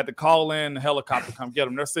nervous is they had to call in the helicopter to come get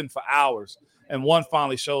him. They're sitting for hours. And one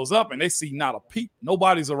finally shows up, and they see not a peep.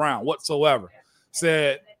 Nobody's around whatsoever.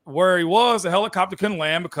 Said where he was, the helicopter couldn't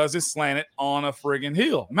land because it's slanted on a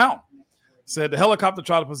friggin' mountain. Said the helicopter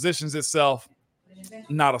tried to position itself.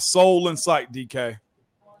 Not a soul in sight, DK.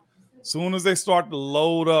 Soon as they start to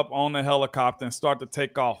load up on the helicopter and start to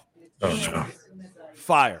take off,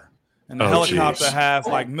 fire. And the helicopter has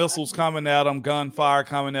like missiles coming at them, gunfire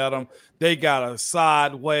coming at them. They got a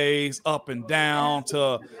sideways, up and down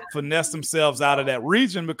to finesse themselves out of that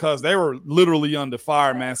region because they were literally under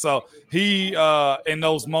fire, man. So he, in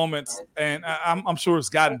those moments, and I'm sure it's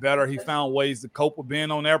gotten better, he found ways to cope with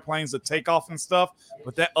being on airplanes to take off and stuff.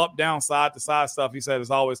 But that up, down, side to side stuff, he said,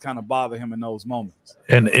 has always kind of bothered him in those moments.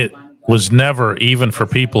 And it was never, even for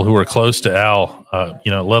people who were close to Al,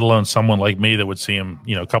 let alone someone like me that would see him,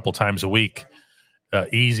 a couple times a week,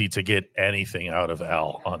 easy to get anything out of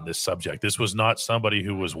Al on this subject. This was not somebody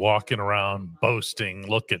who was walking around boasting,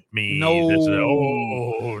 look at me.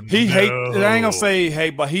 No. He hates, I ain't gonna say he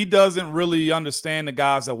hate, but he doesn't really understand the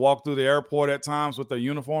guys that walk through the airport at times with their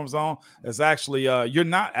uniforms on. It's actually, you're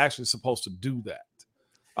not actually supposed to do that.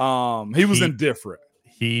 He was indifferent.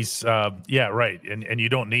 He's right, and you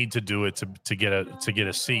don't need to do it to get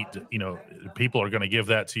a seat. People are going to give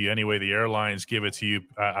that to you anyway. The airlines give it to you.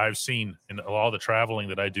 I've seen in all the traveling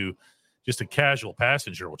that I do, just a casual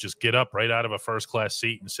passenger will just get up right out of a first class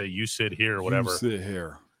seat and say, "You sit here," or whatever. You sit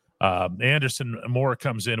here. Anderson Moore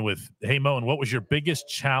comes in with, "Hey, Moan, what was your biggest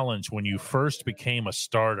challenge when you first became a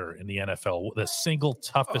starter in the NFL? The single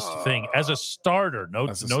toughest thing as a starter?" Note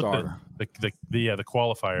the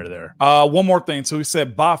qualifier there. One more thing too. He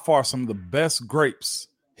said by far some of the best grapes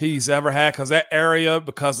he's ever had, because that area,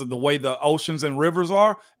 because of the way the oceans and rivers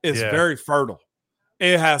are, is very fertile.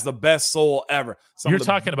 It has the best soil ever. You're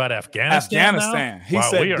talking about Afghanistan now? He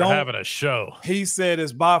said, we are having a show. He said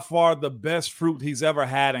it's by far the best fruit he's ever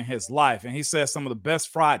had in his life. And he said some of the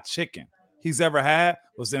best fried chicken he's ever had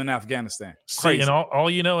was in Afghanistan. Crazy. And all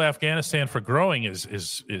Afghanistan for growing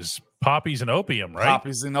is poppies and opium, right?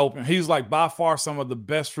 Poppies and opium. He's like by far some of the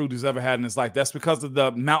best fruit he's ever had in his life. That's because of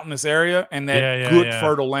the mountainous area and that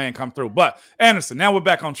fertile land come through. But Anderson, now we're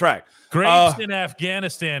back on track. Grapes in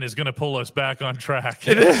Afghanistan is going to pull us back on track.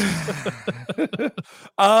 It is.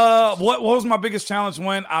 What was my biggest challenge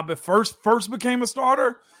when I first became a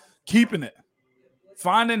starter? Keeping it.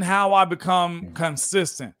 finding how I become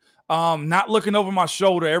consistent, not looking over my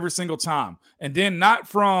shoulder every single time, and then not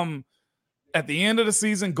from at the end of the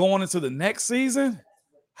season going into the next season.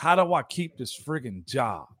 How do I keep this friggin'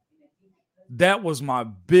 job? That was my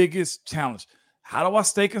biggest challenge. How do I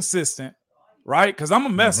stay consistent, right? Because I'm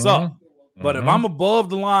going to mess up. But if I'm above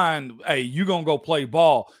the line, hey, you're going to go play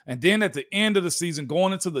ball. And then at the end of the season,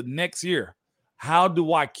 going into the next year, how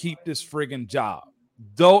do I keep this friggin' job?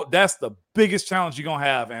 That's the biggest challenge you're going to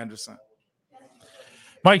have, Anderson.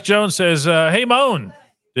 Mike Jones says, hey, Moan,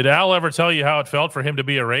 did Al ever tell you how it felt for him to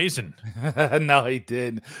be a Raisin? No, he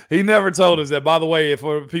didn't. He never told us that. By the way,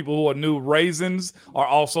 for people who are new, Raisins are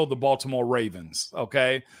also the Baltimore Ravens,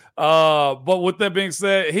 okay? But with that being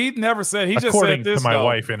said, he never said. He just said this, to my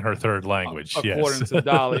wife in her third language, according to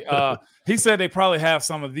Dolly. He said they probably have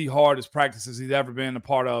some of the hardest practices he's ever been a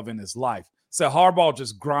part of in his life. So Harbaugh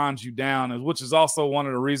just grinds you down, which is also one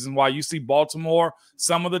of the reasons why you see Baltimore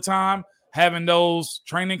some of the time having those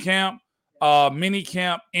training camp, mini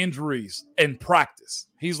camp injuries in practice.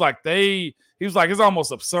 He was like, it's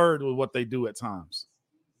almost absurd with what they do at times.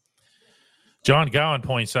 John Gowan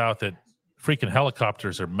points out that freaking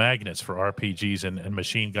helicopters are magnets for RPGs and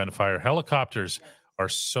machine gun fire. Helicopters are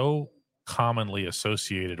so commonly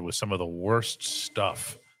associated with some of the worst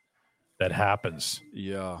stuff that happens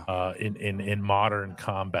in modern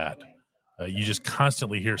combat. You just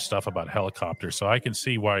constantly hear stuff about helicopters, so I can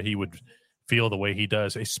see why he would feel the way he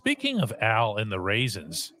does. Speaking of Al and the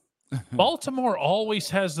Raisins, Baltimore always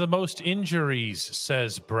has the most injuries,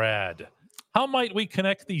 says Brad. How might we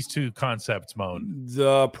connect these two concepts, Moan?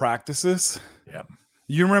 The practices. Yeah.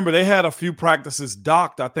 You remember they had a few practices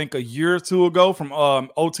docked, I think, a year or two ago from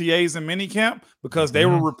OTAs and minicamp because they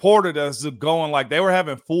were reported as going like they were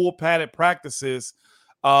having full padded practices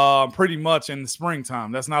pretty much in the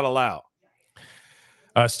springtime. That's not allowed.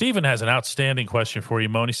 Steven has an outstanding question for you,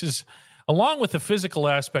 Moan. He says, along with the physical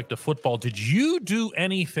aspect of football, did you do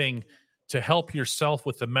anything to help yourself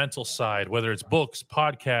with the mental side, whether it's books,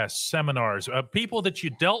 podcasts, seminars, people that you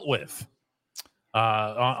dealt with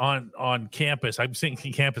on campus? I'm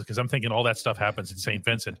thinking campus because I'm thinking all that stuff happens in St.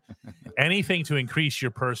 Vincent. Anything to increase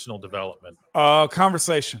your personal development?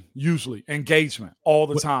 Conversation, usually. Engagement, all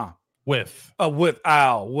the time. With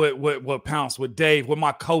Al, with Pounce, with Dave, with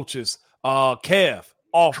my coaches, Kev,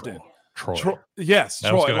 often. Troy. Yes, that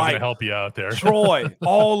Troy. was going to help you out there. Troy,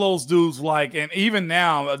 all those dudes, and even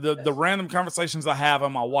now, the random conversations I have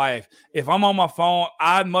with my wife, if I'm on my phone,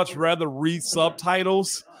 I'd much rather read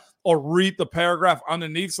subtitles or read the paragraph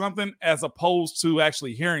underneath something as opposed to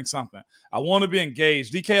actually hearing something. I want to be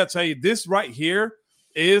engaged. DK, I'll tell you, this right here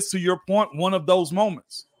is, to your point, one of those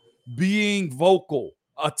moments. Being vocal,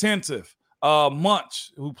 attentive.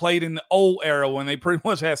 Munch, who played in the old era when they pretty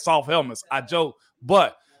much had soft helmets. I joke,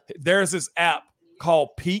 but there's this app called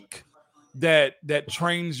Peak that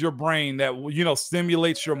trains your brain, that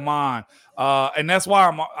stimulates your mind, and that's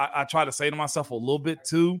why I try to say to myself a little bit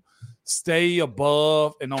too: stay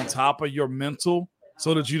above and on top of your mental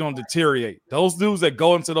so that you don't deteriorate. Those dudes that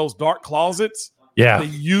go into those dark closets, they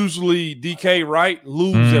usually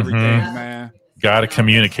lose everything, man. Got to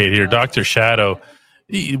communicate here, Dr. Shadow.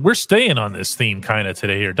 We're staying on this theme kind of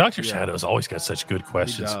today here. Dr. Shadow's always got such good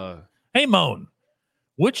questions. Hey, Moan,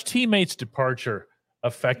 which teammate's departure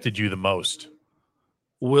affected you the most?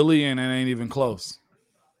 Willie, and it ain't even close.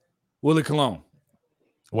 Willie Colon.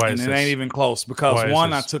 Why is it this? Ain't even close because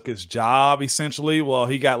one, I took his job essentially. Well,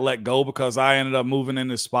 he got let go because I ended up moving in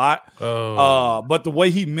his spot. But the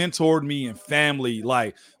way he mentored me and family,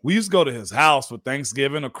 like we used to go to his house for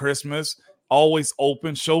Thanksgiving or Christmas. Always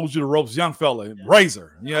open, shows you the ropes, young fella,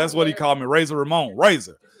 Razor. Yeah, that's what he called me, Razor Ramon,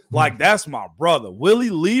 Razor. Like, that's my brother. Willie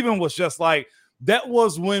leaving was just like, that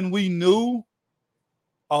was when we knew,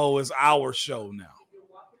 it's our show now.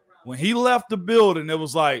 When he left the building, it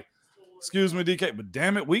was like, excuse me, DK, but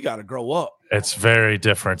damn it, we got to grow up. It's very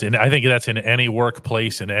different. And I think that's in any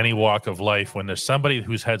workplace, in any walk of life. When there's somebody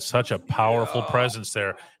who's had such a powerful presence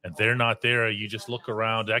there and they're not there, you just look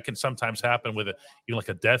around. That can sometimes happen with like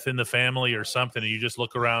a death in the family or something. And you just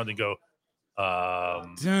look around and go,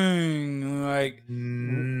 dang, like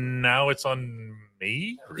now it's on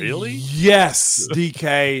me? Really? Yes,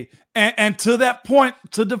 DK. and to that point,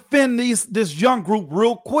 to defend this young group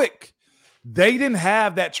real quick, they didn't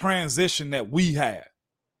have that transition that we had.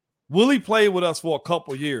 Willie played with us for a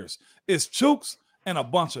couple years. It's Chuks and a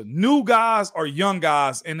bunch of new guys or young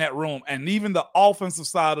guys in that room, and even the offensive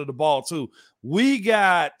side of the ball too. We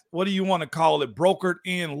got, what do you want to call it, brokered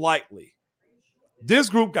in lightly. This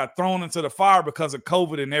group got thrown into the fire because of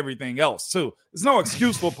COVID and everything else too. There's no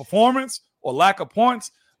excuse for performance or lack of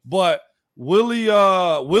points, but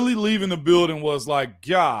Willie leaving the building was like,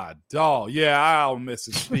 God, dog. Yeah, I'll miss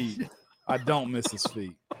his feet. I don't miss his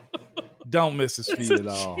feet. Don't miss his feet at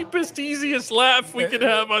all. Cheapest, easiest laugh we could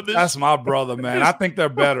have on this. That's my brother, man. I think they're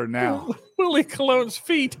better now. Willie Cologne's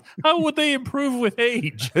feet. How would they improve with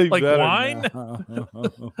age? They Like better wine? now.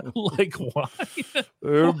 Like wine?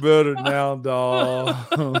 They're better now, dog.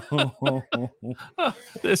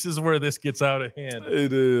 This is where this gets out of hand.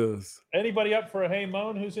 It is. Anybody up for a Hey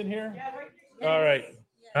Moan who's in here? All right.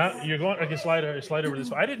 Huh? You're going. I can slide over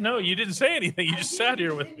this. I didn't know. You didn't say anything. You just sat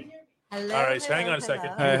here with me. Hello. All right. So hang on a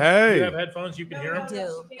second. Hey. You have headphones. You can hear them. I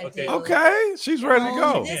do. Okay. Okay, she's ready to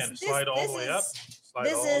go. Slide all the way up.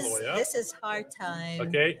 Slide all the way up. This is hard time.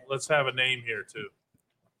 Okay. Let's have a name here too.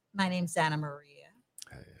 My name's Anna Maria,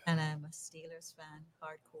 and I'm a Steelers fan,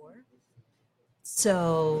 hardcore.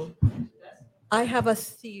 So I have a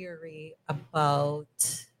theory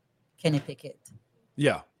about Kenny Pickett.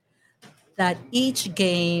 Yeah. That each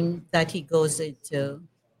game that he goes into,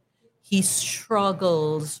 he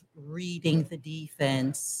struggles reading the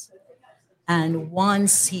defense. And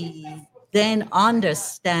once he then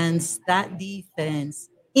understands that defense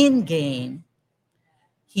in game,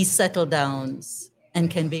 he settles down and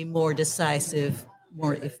can be more decisive,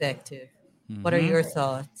 more effective. Mm-hmm. What are your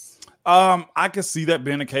thoughts? I could see that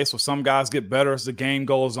being the case where some guys get better as the game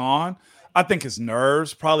goes on. I think his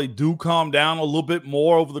nerves probably do calm down a little bit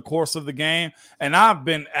more over the course of the game. And I've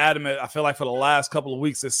been adamant, I feel like for the last couple of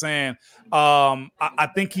weeks, is saying I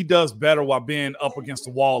think he does better while being up against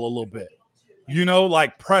the wall a little bit. You know,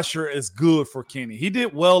 like pressure is good for Kenny. He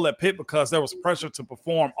did well at Pitt because there was pressure to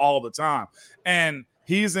perform all the time. And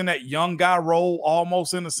he's in that young guy role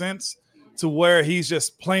almost in a sense to where he's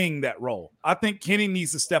just playing that role. I think Kenny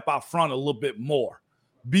needs to step out front a little bit more.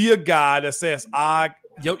 Be a guy that says,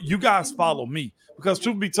 you guys follow me. Because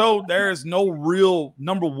truth be told, there is no real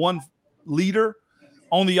number one leader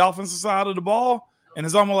on the offensive side of the ball. And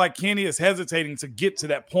it's almost like Kenny is hesitating to get to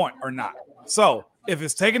that point or not. So if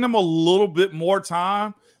it's taking him a little bit more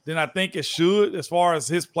time than I think it should as far as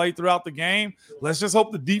his play throughout the game, let's just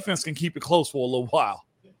hope the defense can keep it close for a little while.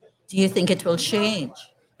 Do you think it will change?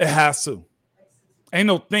 It has to. Ain't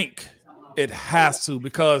no think. It has to,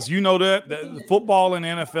 because you know that the football in the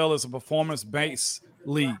NFL is a performance-based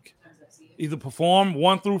league. Either perform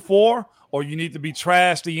 1 through 4 or you need to be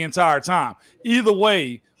trashed the entire time. Either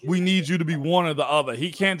way, we need you to be one or the other. He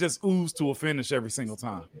can't just ooze to a finish every single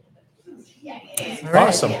time. Right.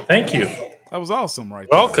 Awesome. Thank you. That was awesome right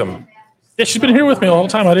there. Welcome. Yeah, she's been here with me the whole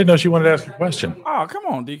time. I didn't know she wanted to ask a question. Oh, come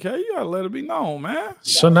on, DK. You got to let it be known, man.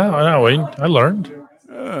 So now I learned.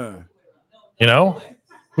 Yeah. You know,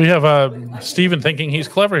 we have Steven thinking he's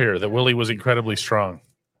clever here, that Willie was incredibly strong.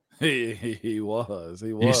 He was.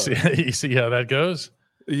 You see how that goes?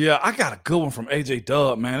 Yeah, I got a good one from AJ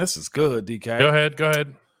Dub, man. This is good, DK. Go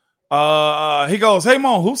ahead. He goes, hey,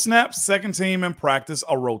 Mon, who snaps second team in practice?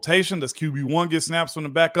 A rotation? Does QB1 get snaps from the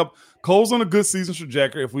backup? Cole's on a good season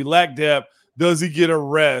trajectory. If we lack depth, does he get a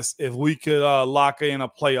rest if we could lock in a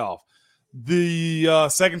playoff? The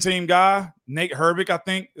second team guy, Nate Herbig, I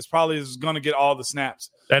think, is probably going to get all the snaps.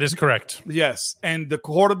 That is correct. Yes. And the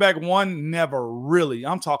quarterback one never really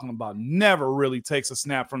takes a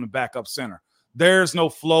snap from the backup center. There's no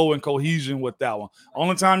flow and cohesion with that one.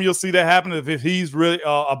 Only time you'll see that happen is if he's really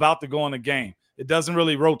about to go in a game. It doesn't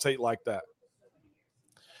really rotate like that.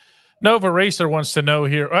 Nova Racer wants to know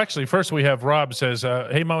here. Actually, first we have Rob says,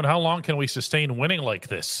 hey, Moan, how long can we sustain winning like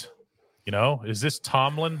this? You know, is this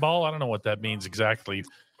Tomlin ball? I don't know what that means exactly.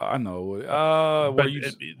 I know.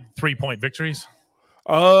 3-point victories?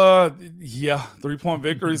 Yeah, 3-point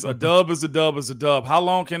victories. A dub is a dub is a dub. How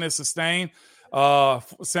long can it sustain? San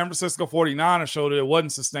Francisco 49ers showed it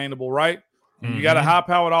wasn't sustainable, right? When you got a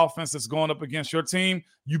high-powered offense that's going up against your team,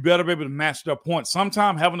 you better be able to match their points.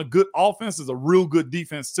 Sometimes having a good offense is a real good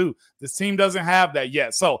defense, too. This team doesn't have that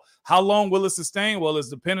yet. So how long will it sustain? Well, it's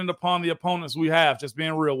dependent upon the opponents we have. Just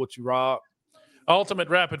being real with you, Rob. Ultimate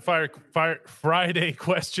Rapid Fire Friday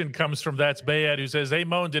question comes from That's Bayad, who says, hey,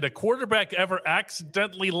 Moan, did a quarterback ever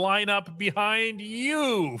accidentally line up behind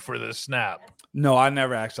you for the snap? No, I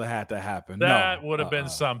never actually had that happen. That would have been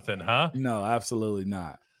something, huh? No, absolutely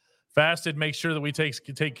not. Fasted makes sure that we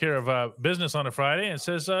take care of business on a Friday and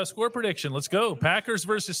says score prediction. Let's go. Packers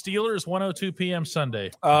versus Steelers, 1:02 p.m. Sunday.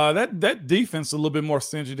 That defense is a little bit more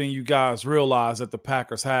stingy than you guys realize that the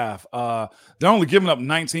Packers have. They're only giving up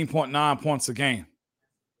 19.9 points a game.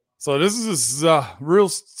 So this is a real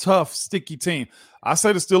tough, sticky team. I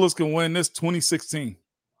say the Steelers can win this 2016.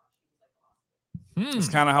 That's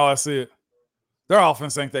kind of how I see it. Their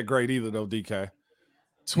offense ain't that great either, though, DK.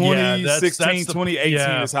 2016, 2018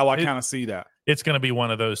 yeah, is how I kind of see that. It's going to be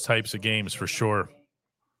one of those types of games for sure.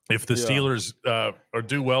 If the Steelers or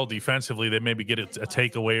do well defensively, they maybe get a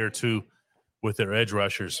takeaway or two with their edge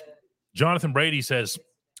rushers. Jonathan Brady says,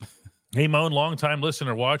 "Hey, Moan, long-time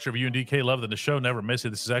listener, watcher of you and DK. Love the show. Never miss it.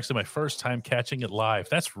 This is actually my first time catching it live.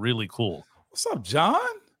 That's really cool." What's up, John?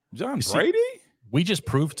 John Brady? We just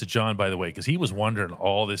proved to John, by the way, because he was wondering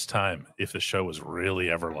all this time if the show was really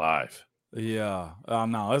ever live. Yeah.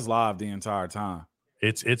 No, it's live the entire time.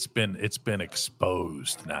 It's been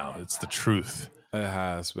exposed now. It's the truth. It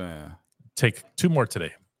has been. Take 2 more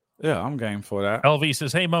today. Yeah, I'm game for that. LV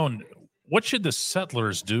says, "Hey, Moan, what should the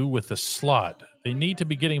Settlers do with the slot? They need to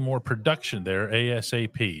be getting more production there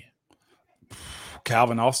ASAP."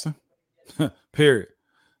 Calvin Austin. Period.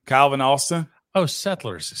 Calvin Austin. Oh,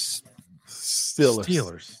 Settlers.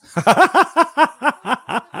 Steelers.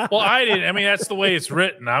 Well, I didn't. I mean, that's the way it's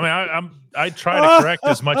written. I mean, I try to correct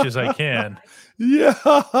as much as I can. Yeah.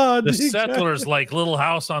 The Settlers, like Little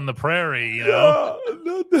House on the Prairie, you know?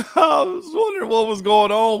 I was wondering what was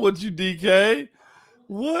going on with you, DK.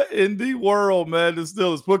 What in the world, man? The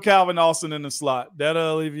Steelers put Calvin Austin in the slot.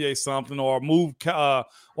 That'll alleviate something, or move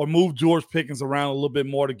George Pickens around a little bit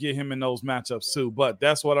more to get him in those matchups too. But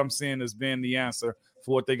that's what I'm seeing as being the answer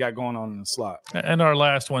for what they got going on in the slot. And our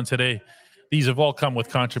last one today. These have all come with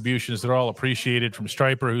contributions. They're all appreciated. From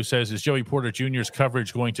Striper, who says, "Is Joey Porter Jr.'s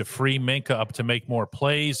coverage going to free Minka up to make more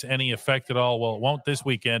plays? Any effect at all?" Well, it won't this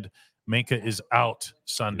weekend. Minka is out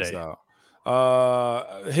Sunday. He's out.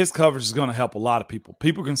 His coverage is going to help a lot of people.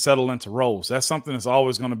 People can settle into roles. That's something that's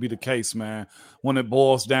always going to be the case, man, when it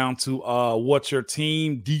boils down to what your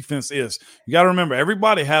team defense is. You got to remember,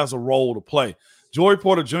 everybody has a role to play. Joey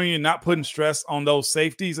Porter Jr. not putting stress on those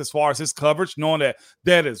safeties as far as his coverage, knowing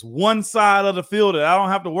that is one side of the field that I don't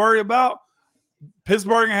have to worry about.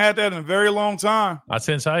 Pittsburgh ain't had that in a very long time. Not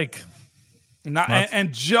since Ike.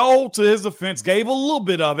 And Joe, to his defense, gave a little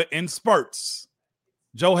bit of it in spurts.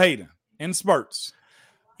 Joe Hayden in spurts.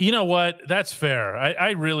 You know what? That's fair.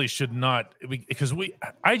 I really should not, because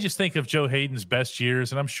I just think of Joe Hayden's best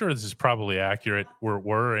years, and I'm sure this is probably accurate,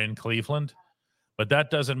 were in Cleveland. But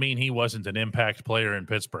that doesn't mean he wasn't an impact player in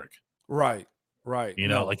Pittsburgh. Right. You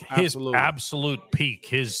know, his absolute peak,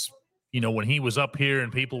 when he was up here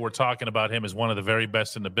and people were talking about him as one of the very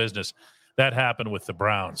best in the business, that happened with the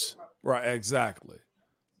Browns. Right, exactly.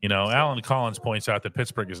 Alan Collins points out that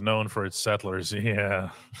Pittsburgh is known for its Settlers.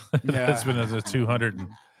 Yeah. It's been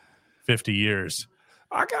 250 years.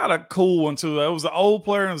 I got a cool one, too. It was an old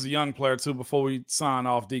player and it was a young player, too, before we sign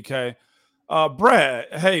off, DK. Brad,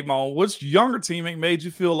 hey, Mo, which younger teammate made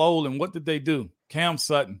you feel old, and what did they do? Cam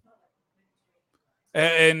Sutton.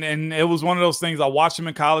 And it was one of those things. I watched him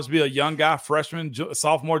in college be a young guy, freshman,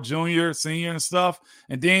 sophomore, junior, senior, and stuff.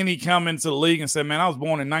 And then he come into the league and said, "Man, I was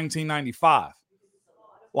born in 1995."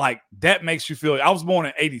 Like, that makes you feel. I was born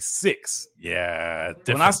in 86. Yeah,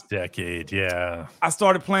 different decade. Yeah. I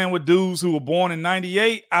started playing with dudes who were born in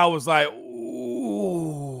 98. I was like,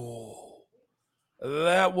 ooh.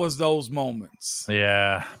 That was those moments.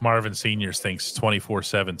 Yeah. Marvin Seniors thinks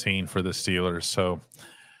 24-17 for the Steelers. So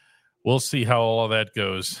we'll see how all of that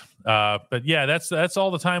goes. But yeah, that's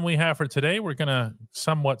all the time we have for today. We're going to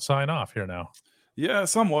somewhat sign off here now. Yeah,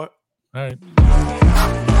 somewhat. All right.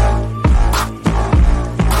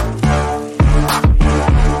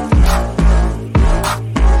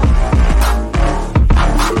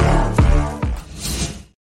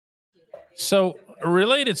 So, a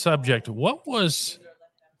related subject, what was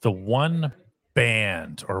the one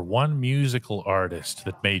band or one musical artist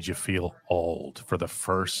that made you feel old for the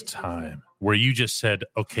first time? Where you just said,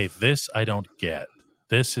 okay, this I don't get.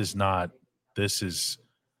 I'm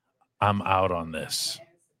out on this.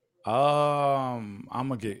 I'm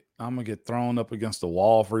gonna get thrown up against the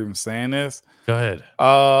wall for even saying this. Go ahead.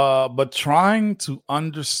 But trying to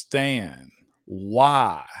understand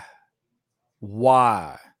why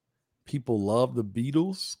people love the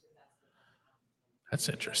Beatles. That's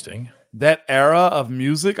interesting. That era of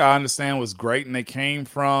music, I understand, was great, and they came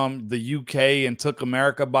from the UK and took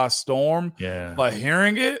America by storm. Yeah. But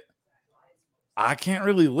hearing it, I can't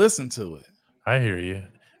really listen to it. I hear you.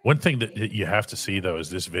 One thing that you have to see, though, is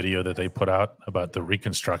this video that they put out about the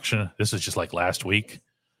reconstruction. This is just like last week.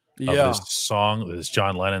 Of this song, this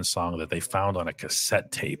John Lennon song that they found on a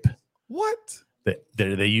cassette tape. What?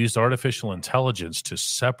 They used artificial intelligence to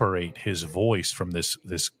separate his voice from this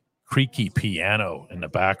creaky piano in the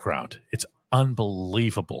background. It's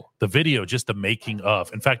unbelievable. The video, just the making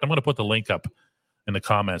of. In fact, I'm going to put the link up in the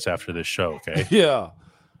comments after this show, okay? Yeah.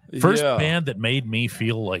 First band that made me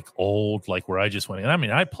feel like old, like where I just went. And I mean,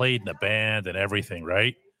 I played in a band and everything,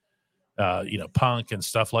 right? punk and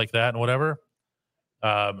stuff like that and whatever.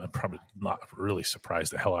 I'm probably not really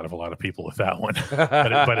surprised the hell out of a lot of people with that one,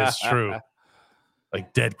 but it's true.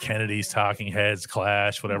 Like Dead Kennedys, Talking Heads,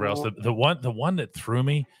 Clash, whatever else. The one that threw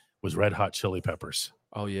me was Red Hot Chili Peppers.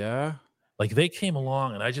 Oh yeah, like they came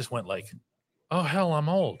along and I just went like, oh hell, I'm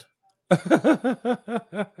old.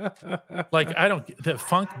 Like I don't the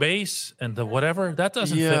funk bass and the whatever that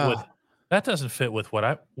doesn't fit with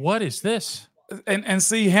what is this? And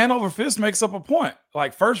see, Hanover Fist makes up a point.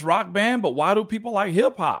 Like first rock band, but why do people like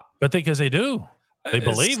hip hop? But because they do, they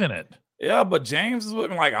believe in it. Yeah, but James is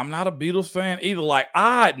looking like, I'm not a Beatles fan either. Like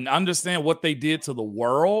I understand what they did to the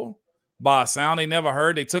world by a sound they never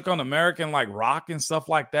heard. They took on American like rock and stuff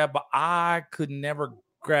like that, but I could never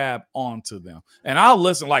grab onto them. And I'll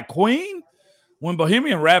listen like Queen. When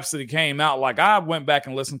Bohemian Rhapsody came out, like I went back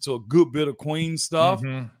and listened to a good bit of Queen stuff.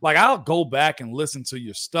 Mm-hmm. Like I'll go back and listen to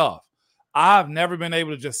your stuff. I've never been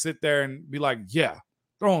able to just sit there and be like, yeah,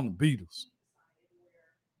 throw on the Beatles.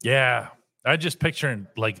 Yeah. I just picturing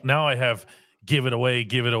like now I have Give It Away,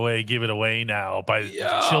 Give It Away, Give It Away now by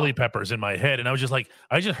Chili Peppers in my head. And I was just like,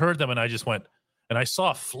 I just heard them and I just went, and I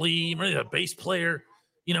saw Flea, the bass player,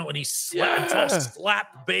 and he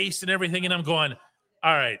slapped bass and everything. And I'm going,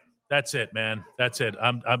 all right, that's it, man. That's it.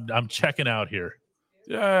 I'm checking out here.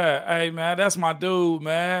 Yeah, hey man, that's my dude,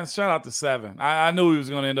 man. Shout out to Seven. I knew he was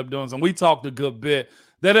going to end up doing something. We talked a good bit.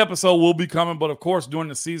 That episode will be coming, but of course, during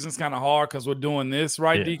the season, it's kind of hard because we're doing this,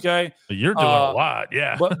 right, yeah. DK? You're doing a lot,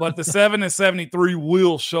 yeah. But the 7 and 73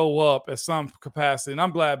 will show up at some capacity, and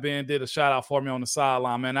I'm glad Ben did a shout out for me on the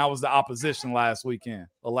sideline, man. I was the opposition last weekend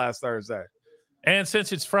or last Thursday. And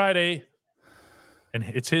since it's Friday and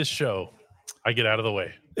it's his show, I get out of the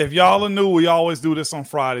way. If y'all are new, we always do this on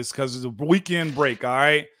Fridays because it's a weekend break, all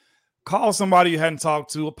right? Call somebody you hadn't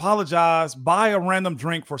talked to, apologize, buy a random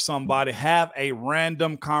drink for somebody, have a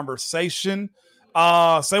random conversation.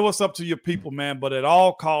 Say what's up to your people, man, but at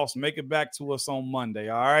all costs, make it back to us on Monday,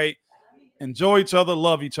 all right? Enjoy each other,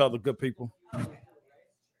 love each other, good people.